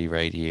York City,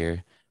 right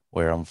here,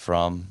 where I'm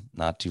from,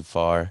 not too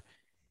far.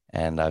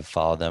 And I've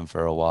followed them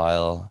for a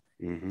while.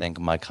 I Mm-hmm. think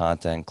my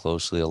content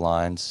closely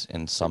aligns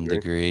in some Agree.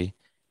 degree.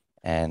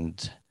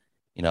 And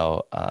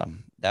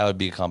that would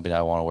be a company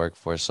I want to work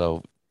for.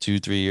 So 2,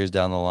 3 years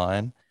down the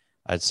line,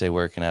 I'd say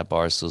working at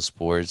Barstool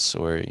Sports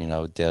or,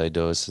 Daily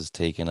Dose has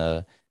taken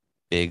a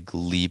big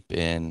leap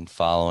in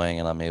following,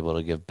 and I'm able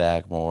to give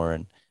back more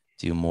and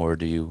do more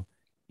to,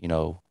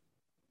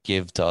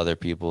 give to other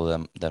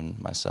people than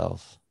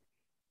myself.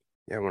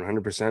 Yeah,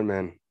 100%,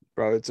 man.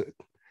 Bro,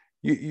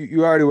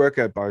 you already work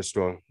at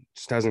Barstool.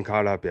 Just hasn't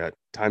caught up yet.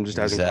 Time just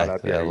hasn't caught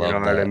up Exactly. I yet. You know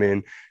love what I that.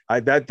 mean?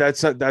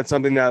 That's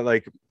something that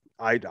like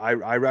I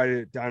write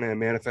it down in a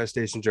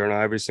manifestation journal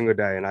every single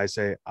day, and I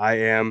say I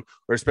am,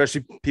 or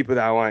especially people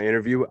that I want to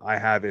interview, I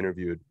have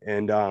interviewed,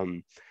 and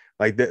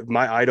like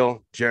my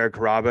idol Jared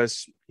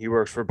Carabas, he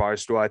works for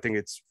Barstool. I think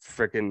it's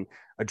freaking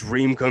a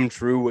dream come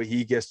true what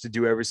he gets to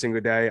do every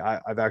single day.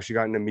 I've actually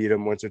gotten to meet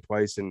him once or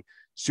twice, and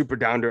super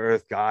down to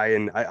earth guy,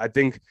 and I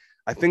think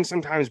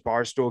sometimes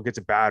Barstool gets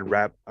a bad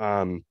rep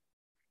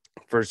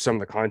for some of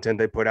the content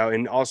they put out,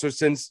 and also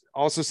since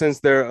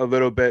they're a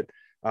little bit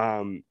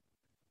um,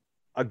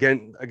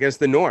 against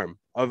the norm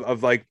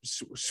of like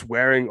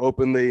swearing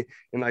openly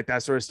and like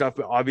that sort of stuff.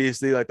 But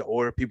obviously, like the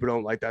older people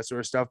don't like that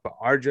sort of stuff. But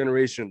our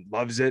generation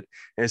loves it,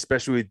 and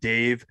especially with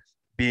Dave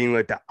being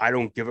like the I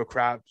don't give a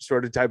crap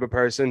sort of type of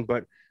person.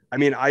 But I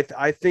mean,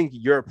 I think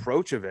your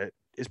approach of it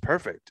is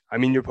perfect. I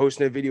mean, you're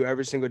posting a video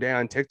every single day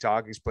on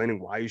TikTok explaining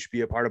why you should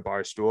be a part of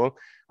Barstool.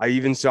 I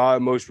even saw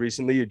it most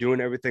recently. You're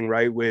doing everything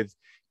right with,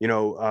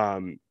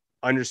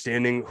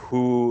 understanding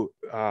who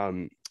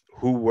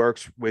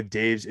works with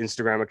Dave's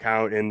Instagram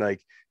account and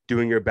like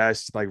doing your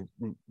best, like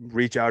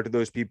reach out to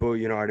those people.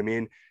 You know what I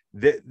mean?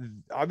 That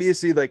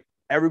obviously, like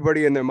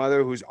everybody and their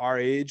mother who's our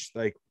age,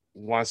 like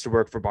wants to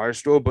work for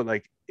Barstool, but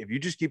like if you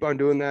just keep on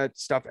doing that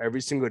stuff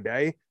every single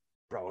day,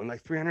 bro, in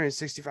like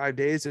 365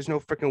 days, there's no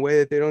freaking way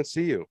that they don't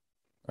see you.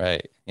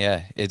 Right.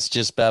 Yeah. It's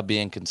just about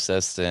being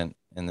consistent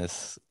in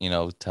this,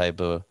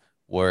 type of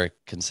work.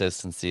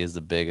 Consistency is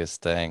the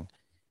biggest thing.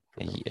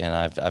 And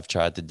I've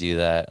tried to do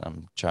that.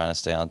 I'm trying to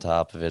stay on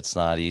top of it. It's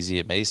not easy.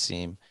 It may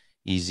seem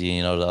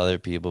easy, to other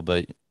people,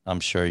 but I'm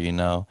sure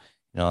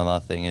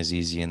nothing is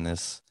easy in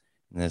this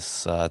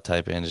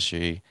type of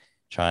industry.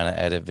 Trying to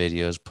edit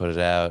videos, put it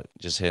out,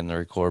 just hitting the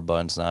record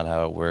button's not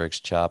how it works.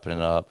 Chopping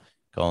it up,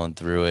 going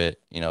through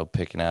it,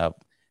 picking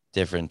out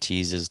different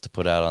teases to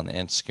put out on the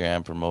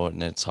Instagram,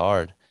 promoting it's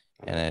hard.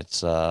 And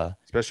it's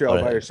especially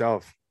all by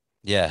yourself.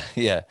 Yeah,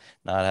 yeah.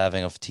 Not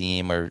having a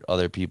team or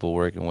other people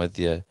working with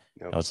you,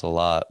 it's a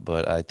lot.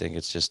 But I think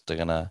it's just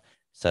gonna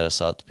set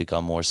us up to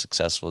become more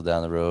successful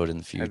down the road in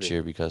the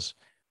future because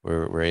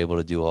we're able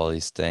to do all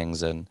these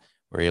things and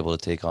we're able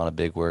to take on a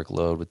big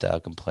workload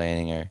without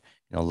complaining or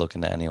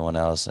looking to anyone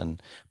else. And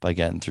by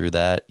getting through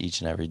that each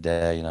and every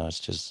day,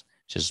 it's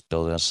just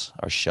building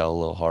our shell a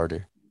little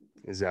harder.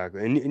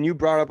 Exactly. And you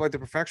brought up like the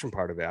perfection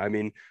part of it. I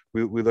mean,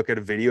 we look at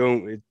a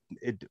video,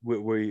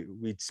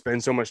 we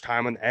spend so much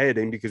time on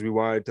editing because we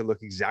want it to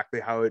look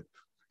exactly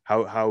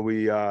how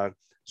we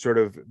sort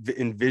of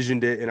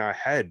envisioned it in our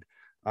head.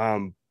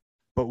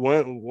 But one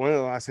of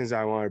the last things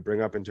I want to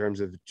bring up in terms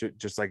of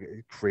just like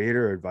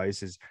creator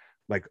advice is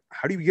like,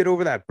 how do you get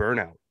over that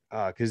burnout?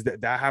 Because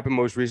that happened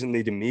most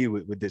recently to me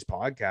with this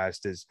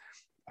podcast is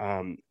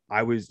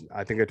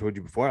I think I told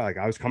you before, like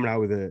I was coming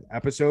out with an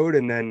episode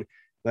and then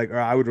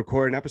or I would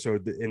record an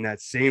episode in that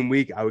same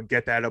week. I would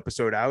get that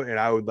episode out and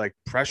I would like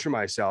pressure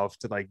myself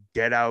to like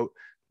get out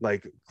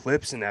like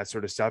clips and that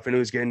sort of stuff. And it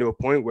was getting to a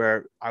point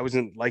where I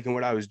wasn't liking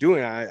what I was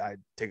doing. I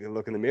take a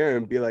look in the mirror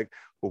and be like,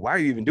 well, why are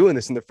you even doing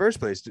this in the first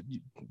place?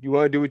 You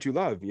want to do what you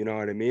love, you know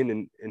what I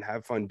mean? And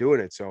have fun doing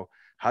it. So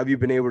how have you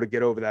been able to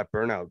get over that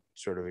burnout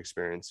sort of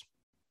experience?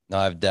 No,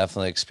 I've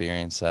definitely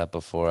experienced that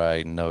before.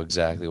 I know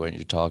exactly what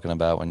you're talking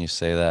about when you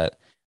say that.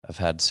 I've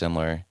had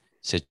similar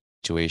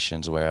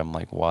situations where I'm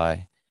like,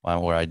 why?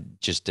 Where I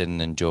just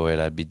didn't enjoy it.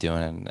 I'd be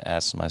doing it and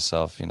asking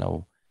myself,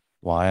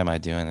 why am I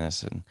doing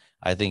this? And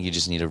I think you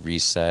just need a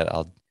reset.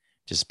 I'll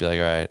just be like,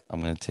 all right,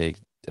 I'm going to take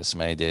this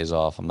many days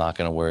off. I'm not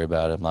going to worry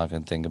about it. I'm not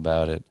going to think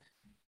about it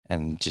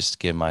and just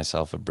give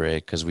myself a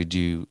break because we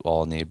do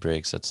all need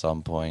breaks at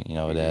some point.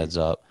 It adds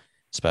up,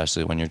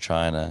 especially when you're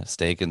trying to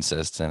stay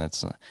consistent.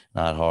 It's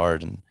not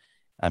hard. And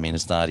I mean,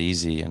 it's not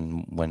easy.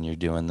 And when you're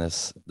doing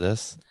this,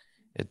 it's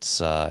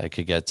it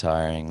could get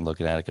tiring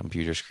looking at a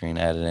computer screen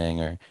editing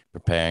or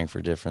preparing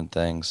for different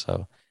things.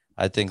 So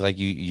I think like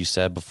you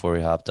said before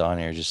we hopped on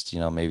here, just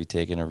maybe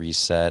taking a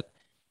reset,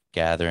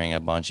 gathering a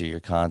bunch of your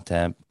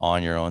content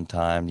on your own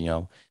time,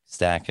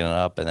 stacking it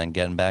up and then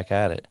getting back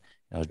at it.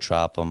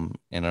 Drop them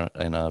in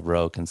a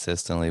row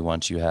consistently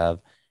once you have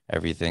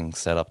everything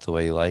set up the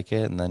way you like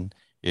it, and then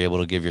you're able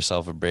to give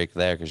yourself a break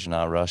there because you're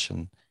not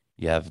rushing.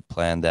 You have it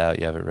planned out,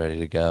 you have it ready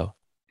to go.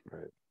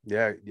 Right.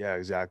 Yeah,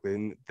 exactly.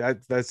 And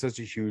that's such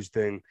a huge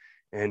thing.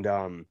 And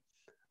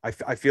I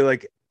feel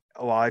like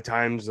a lot of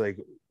times, like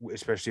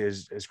especially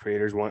as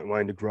creators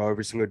wanting to grow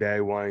every single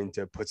day, wanting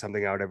to put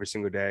something out every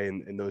single day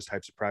and those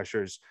types of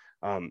pressures,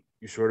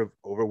 you sort of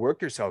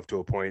overwork yourself to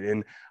a point.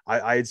 And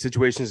I had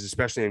situations,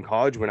 especially in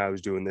college when I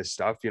was doing this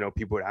stuff,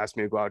 people would ask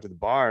me to go out to the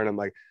bar and I'm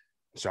like,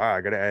 sorry,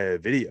 I got to edit a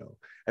video.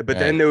 But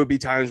then there would be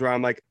times where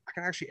I'm like, I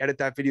can actually edit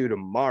that video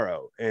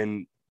tomorrow.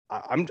 And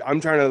I'm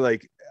trying to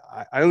like,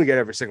 I only get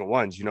every single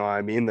ones, you know what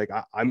I mean? Like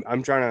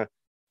I'm trying to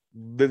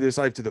live this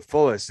life to the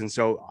fullest. And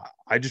so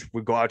I just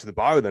would go out to the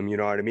bar with them. You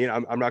know what I mean?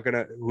 I'm not going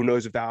to, who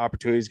knows if that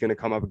opportunity is going to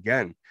come up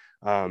again.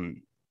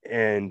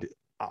 And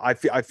I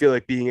feel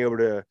like being able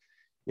to,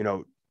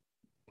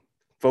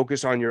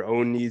 focus on your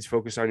own needs,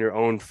 focus on your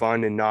own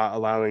fun and not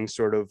allowing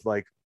sort of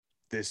like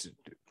this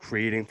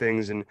creating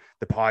things and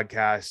the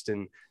podcast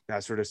and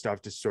that sort of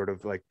stuff to sort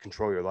of like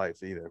control your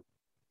life either.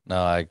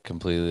 No, I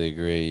completely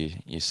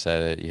agree. You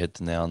said it. You hit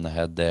the nail on the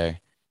head there.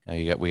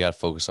 We got to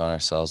focus on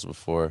ourselves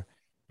before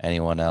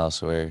anyone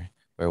else. Where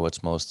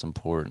what's most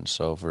important.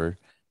 So if we're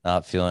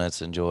not feeling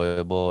it's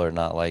enjoyable or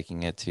not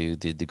liking it to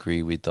the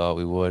degree we thought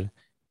we would,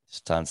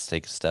 it's time to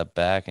take a step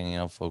back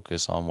and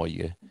focus on what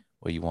you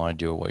want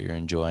to do or what you're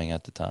enjoying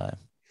at the time.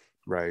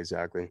 Right,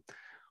 exactly.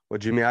 Well,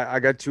 Jimmy, I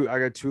got two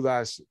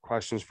last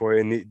questions for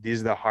you, and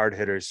these are the hard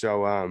hitters.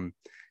 So,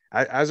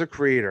 as a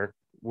creator,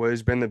 what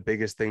has been the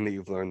biggest thing that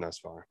you've learned thus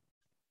far?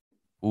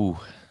 Ooh,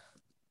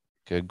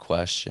 good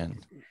question.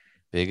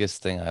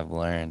 Biggest thing I've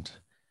learned.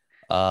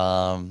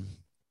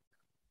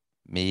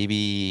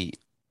 Maybe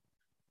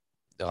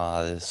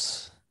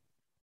this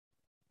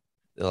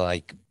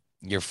like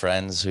your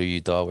friends who you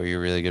thought were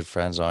your really good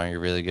friends aren't your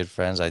really good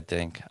friends. I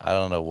think I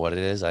don't know what it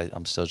is.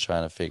 I'm still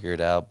trying to figure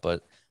it out,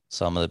 but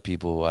some of the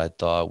people who I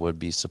thought would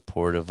be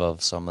supportive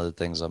of some of the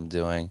things I'm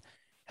doing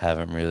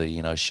haven't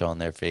really, shown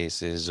their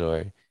faces,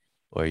 or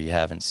you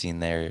haven't seen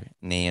their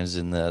names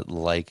in the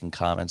like and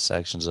comment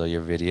sections of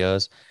your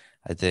videos.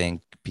 I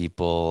think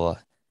people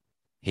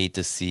hate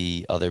to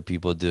see other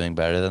people doing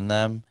better than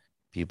them.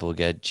 People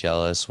get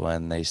jealous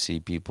when they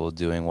see people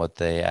doing what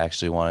they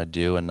actually want to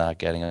do and not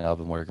getting up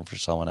and working for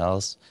someone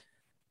else.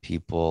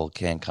 People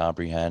can't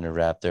comprehend or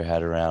wrap their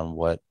head around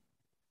what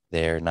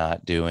they're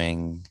not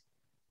doing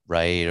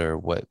right, or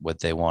what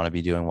they want to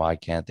be doing. Why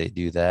can't they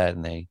do that?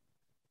 And they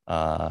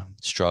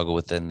struggle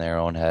within their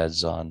own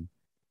heads on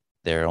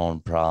their own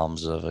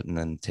problems of it, and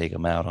then take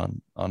them out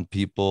on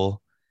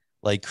people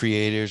like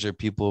creators or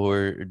people who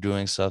are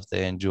doing stuff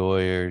they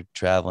enjoy or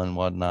traveling and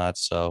whatnot.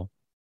 So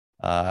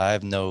I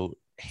have no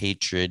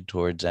hatred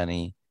towards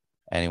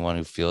anyone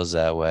who feels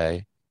that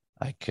way.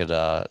 I could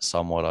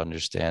somewhat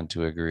understand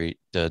to agree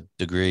to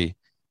degree,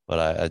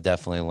 but I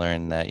definitely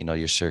learned that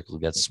your circle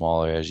gets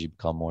smaller as you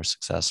become more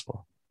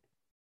successful.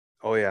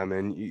 Oh yeah,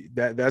 man.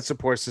 That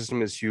support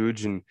system is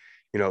huge, and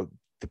you know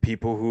the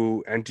people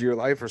who enter your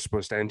life are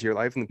supposed to enter your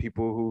life, and the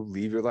people who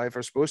leave your life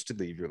are supposed to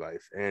leave your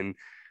life. And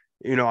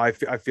I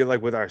feel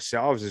like with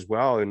ourselves as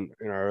well, in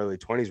our early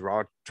 20s, we're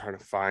all trying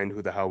to find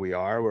who the hell we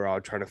are. We're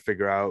all trying to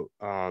figure out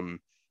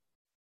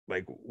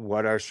like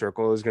what our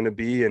circle is going to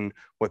be and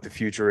what the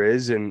future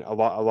is. And a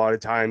lot of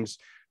times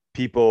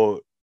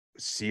people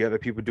see other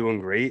people doing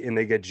great and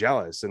they get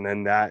jealous, and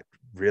then that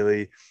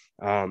really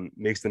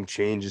makes them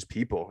change as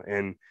people.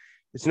 And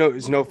it's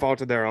no fault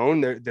of their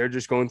own. They're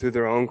just going through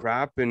their own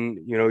crap, and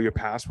your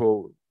paths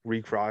will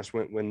recross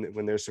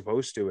when they're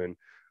supposed to.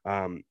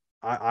 And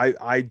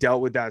I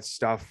dealt with that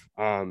stuff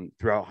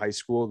throughout high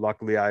school.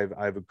 Luckily, I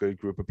have a good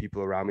group of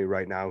people around me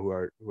right now who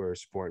are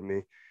supporting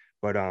me.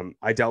 But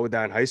I dealt with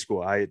that in high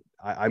school. I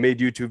made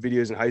YouTube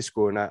videos in high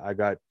school, and I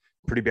got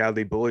pretty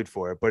badly bullied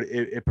for it. But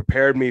it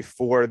prepared me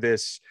for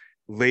this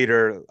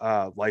later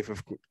life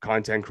of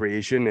content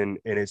creation, and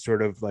it's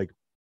sort of like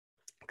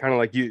kind of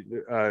like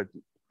you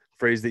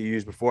phrase that you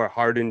used before,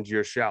 hardened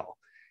your shell.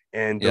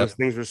 And those Yep.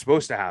 things were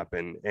supposed to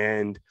happen.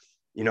 And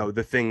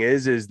the thing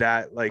is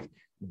that like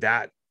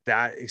that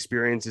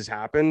experience has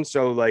happened.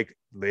 So like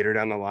later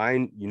down the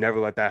line, you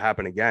never let that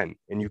happen again,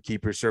 and you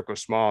keep your circle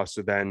small.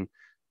 So then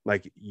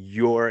like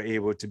you're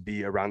able to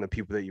be around the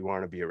people that you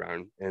want to be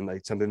around. And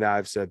like something that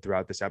I've said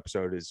throughout this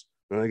episode is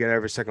you only get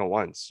every second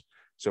once.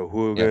 So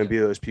who are going Yep. to be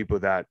those people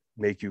that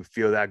make you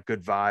feel that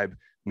good vibe,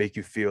 make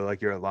you feel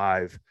like you're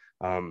alive,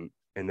 and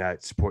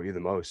that support you the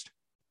most?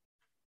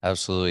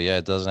 Absolutely. Yeah,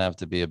 it doesn't have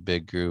to be a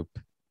big group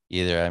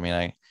either. I mean,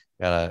 I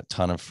got a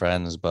ton of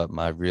friends, but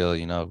my real,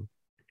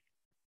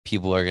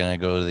 people are gonna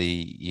go to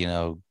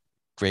the,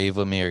 grave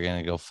with me, or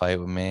gonna go fight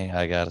with me.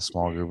 I got a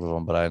small group of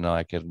them, but I know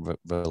I could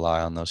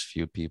rely on those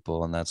few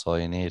people, and that's all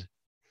you need.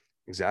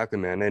 Exactly,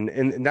 man.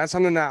 And that's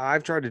something that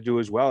I've tried to do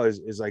as well,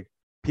 is like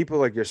people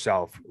like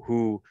yourself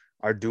who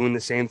are doing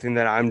the same thing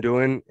that I'm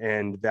doing,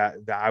 and that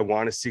I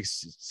want to see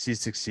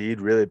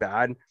succeed really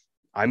bad.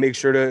 I make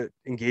sure to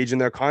engage in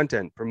their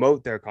content,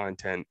 promote their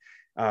content,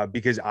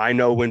 because I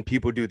know when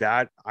people do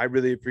that, I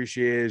really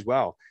appreciate it as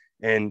well.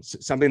 And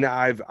something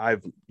that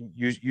I've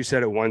you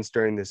said it once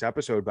during this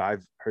episode, but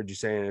I've heard you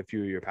say in a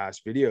few of your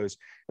past videos,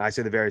 and I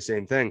say the very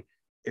same thing.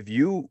 If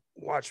you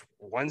watch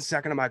 1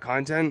 second of my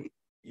content,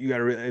 you got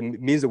to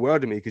it means the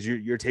world to me, because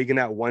you're taking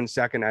that 1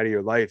 second out of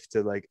your life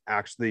to like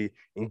actually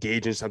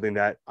engage in something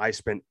that I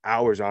spent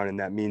hours on, and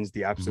that means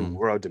the absolute Hmm.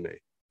 world to me.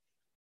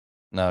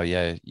 No,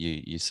 yeah,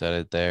 you said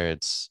it there.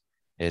 It's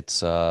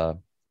it's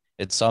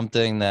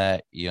something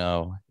that,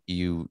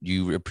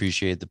 you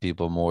appreciate the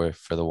people more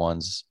for the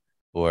ones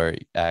who are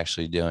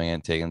actually doing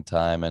it, taking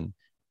time and,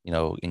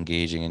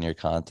 engaging in your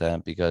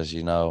content, because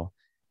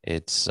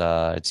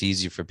it's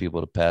easy for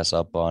people to pass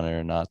up on it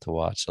or not to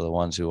watch. So the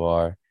ones who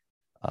are,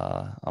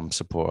 I'm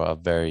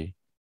very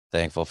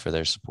thankful for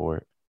their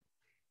support.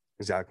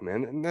 Exactly,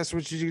 man. And that's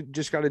what you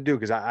just got to do,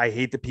 because I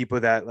hate the people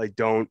that like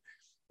don't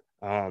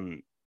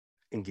um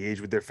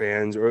engage with their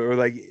fans, or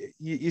like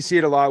you see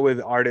it a lot with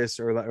artists,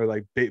 or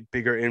like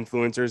bigger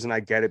influencers. And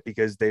I get it,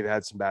 because they've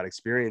had some bad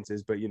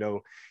experiences, but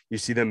you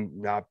see them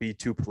not be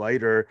too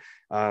polite, or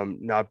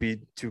not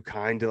be too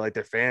kind to like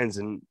their fans,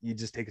 and you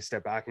just take a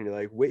step back and you're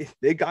like, wait,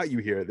 they got you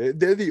here.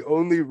 They're the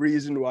only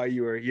reason why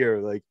you are here.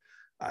 Like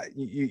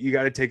you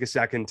got to take a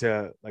second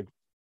to like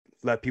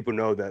let people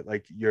know that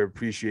like your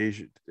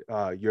appreciation,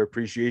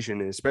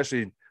 and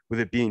especially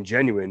with it being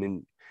genuine,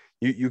 and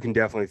you can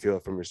definitely feel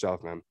it from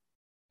yourself, man.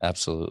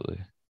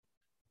 Absolutely.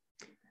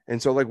 And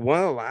so, like, one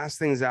of the last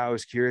things that I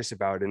was curious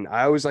about, and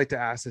I always like to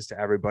ask this to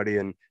everybody,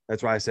 and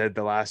that's why I said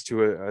the last two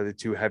are the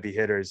two heavy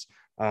hitters,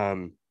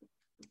 um,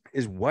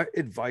 is what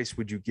advice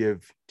would you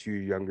give to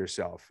your younger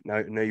self?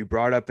 Now you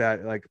brought up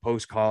that like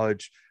post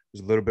college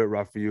was a little bit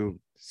rough for you,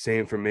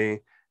 same for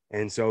me.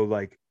 And so,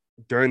 like,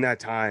 during that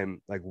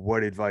time, like,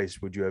 what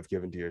advice would you have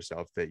given to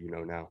yourself that you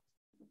know now?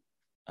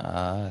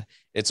 Uh,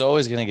 it's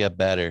always gonna get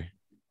better.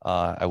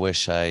 I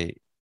wish I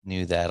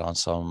knew that on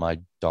some of my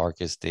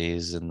darkest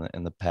days in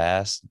the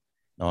past,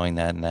 knowing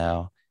that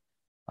now.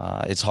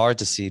 It's hard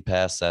to see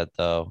past that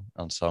though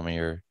on some of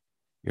your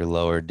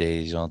lower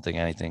days. You don't think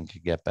anything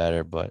could get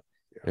better, but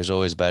there's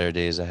always better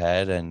days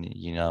ahead, and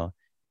you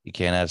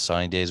can't have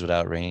sunny days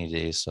without rainy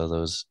days. So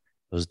those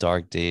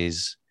dark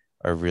days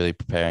are really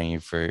preparing you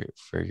for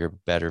your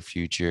better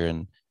future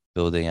and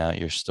building out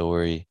your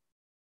story.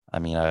 I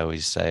mean, I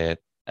always say it,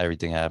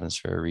 everything happens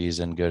for a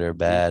reason, good or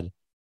bad.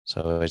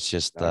 So it's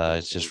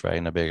just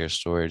writing a bigger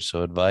story.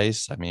 So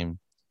advice, I mean,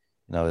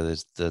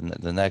 there's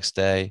the next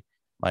day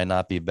might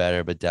not be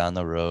better, but down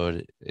the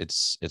road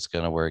it's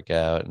gonna work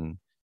out. And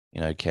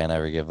you can't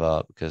ever give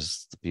up,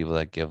 because the people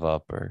that give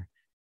up are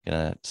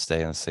gonna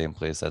stay in the same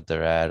place that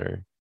they're at,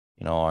 or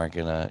aren't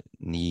gonna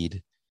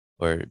need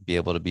or be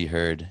able to be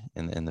heard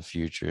in the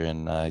future.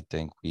 And I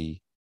think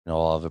we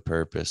all have a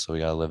purpose, so we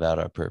gotta live out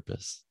our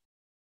purpose.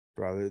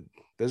 Bro,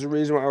 there's a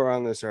reason why we're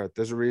on this earth.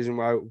 There's a reason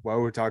why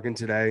we're talking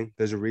today.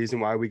 There's a reason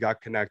why we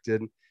got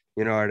connected.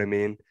 You know what I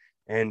mean?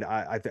 And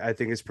I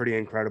think it's pretty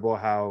incredible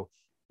how,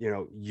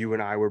 you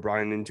and I were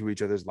brought into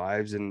each other's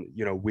lives. And,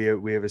 we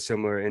have a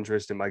similar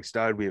interest in Mike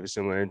Stud. We have a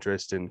similar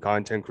interest in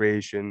content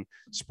creation,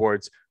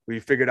 sports. We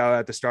figured out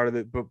at the start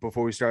of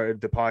before we started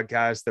the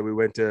podcast, that we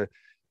went to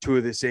two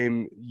of the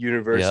same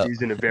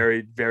universities in a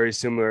very, very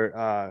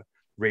similar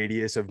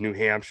radius of New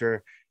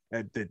Hampshire.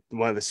 At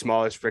one of the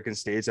smallest freaking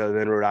states other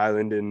than Rhode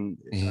Island. And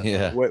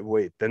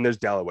wait, then there's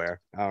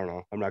Delaware. I don't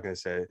know. I'm not going to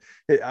say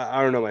it.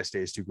 I don't know. My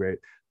state's too great,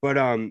 but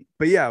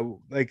yeah,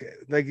 like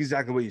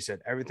exactly what you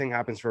said, everything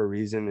happens for a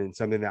reason. And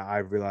something that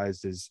I've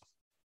realized is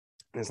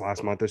this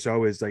last month or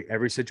so is, like,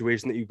 every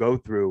situation that you go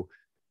through,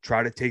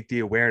 try to take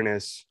the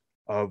awareness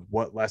of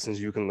what lessons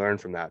you can learn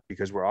from that,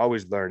 because we're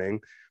always learning.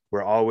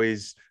 We're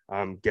always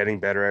getting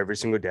better every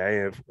single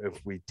day.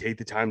 If we take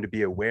the time to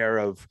be aware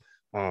of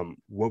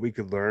what we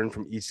could learn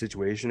from each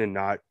situation, and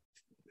not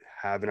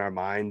have in our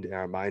mind and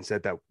our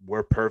mindset that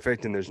we're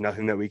perfect and there's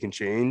nothing that we can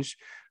change,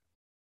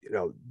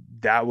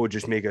 that will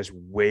just make us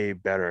way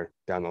better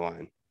down the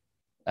line.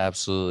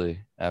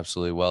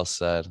 Absolutely well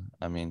said.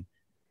 I mean,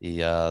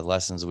 the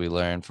lessons we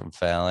learn from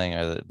failing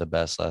are the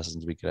best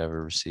lessons we could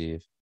ever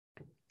receive.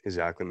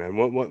 Exactly, man.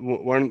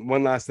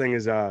 One last thing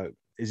is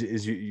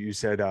you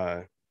said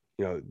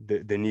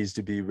there needs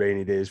to be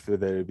rainy days for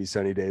there to be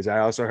sunny days. I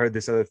also heard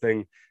this other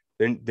thing.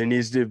 There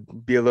needs to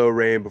be a little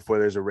rain before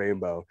there's a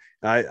rainbow.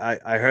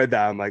 I heard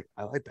that. I'm like,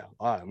 I like that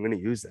a lot. I'm going to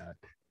use that.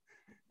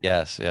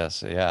 Yes. Yeah.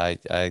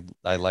 I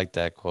like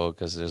that quote,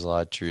 because there's a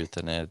lot of truth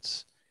in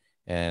it.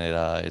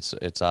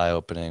 It's eye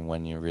opening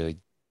when you really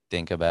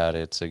think about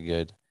it. It's a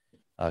good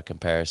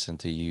comparison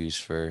to use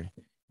for,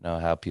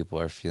 how people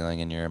are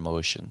feeling in your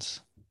emotions.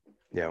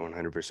 Yeah,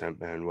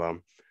 100%, man. Well,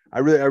 I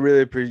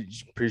really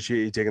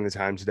appreciate you taking the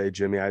time today,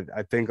 Jimmy. I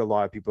think a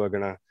lot of people are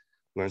going to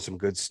learn some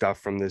good stuff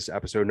from this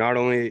episode. Not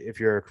only if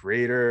you're a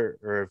creator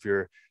or if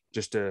you're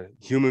just a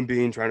human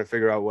being trying to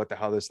figure out what the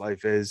hell this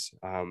life is.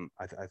 I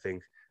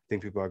think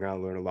people are going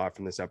to learn a lot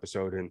from this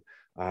episode. And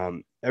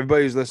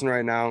everybody who's listening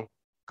right now,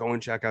 go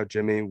and check out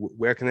Jimmy.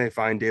 Where can they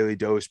find Daily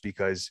Dose?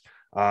 Because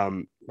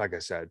like I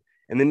said,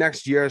 in the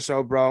next year or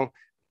so, bro,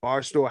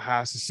 Barstool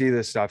has to see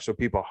this stuff, so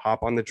people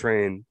hop on the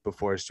train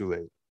before it's too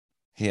late.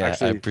 Yeah,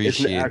 actually, I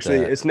appreciate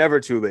that. It's never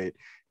too late.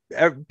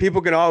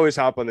 People can always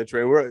hop on the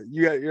train.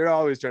 You're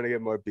always trying to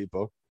get more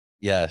people.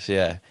 Yes,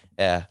 yeah.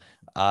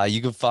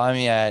 You can find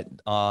me at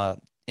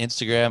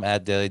Instagram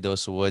at Daily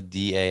Dose of Wood,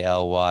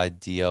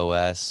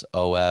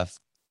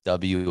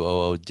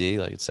 DALYDOSOFWOOD,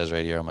 like it says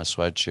right here on my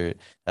sweatshirt.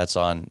 That's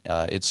on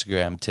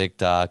Instagram,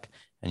 TikTok,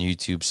 and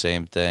YouTube.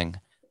 Same thing.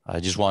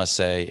 I just want to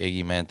say,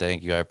 Iggy, man,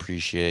 thank you. I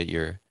appreciate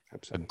you're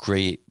a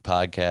great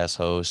podcast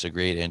host, a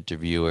great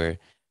interviewer,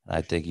 and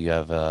I think you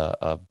have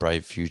a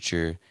bright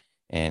future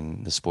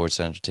in the sports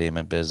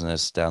entertainment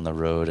business down the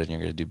road, and you're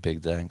going to do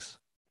big things.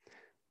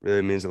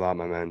 Really means a lot,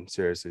 my man.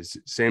 Seriously.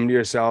 Same to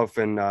yourself.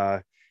 And,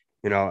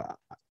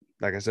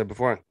 like I said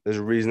before, there's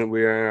a reason that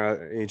we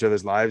are in each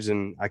other's lives,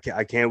 and I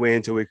can't wait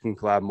until we can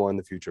collab more in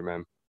the future,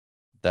 man.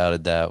 Without a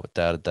doubt.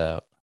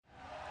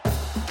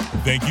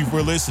 Thank you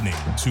for listening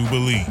to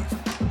Believe.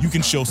 You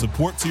can show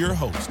support to your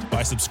host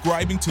by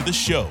subscribing to the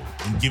show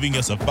and giving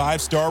us a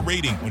 5-star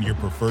rating on your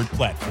preferred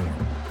platform.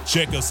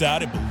 Check us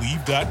out at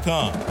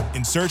Believe.com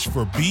and search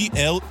for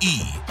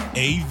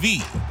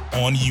BLEAV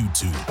on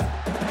YouTube.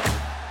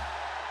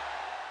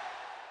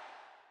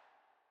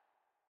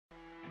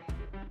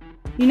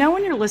 You know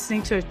when you're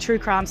listening to a true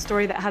crime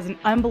story that has an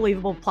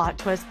unbelievable plot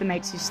twist that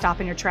makes you stop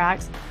in your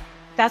tracks?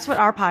 That's what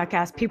our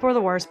podcast, People Are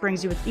the Worst,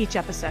 brings you with each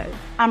episode.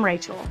 I'm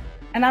Rachel.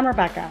 And I'm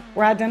Rebecca.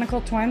 We're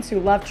identical twins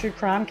who love true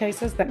crime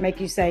cases that make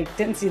you say,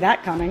 didn't see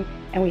that coming,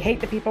 and we hate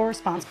the people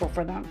responsible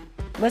for them.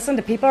 Listen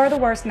to People Are the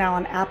Worst now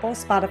on Apple,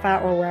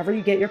 Spotify, or wherever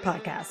you get your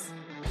podcasts.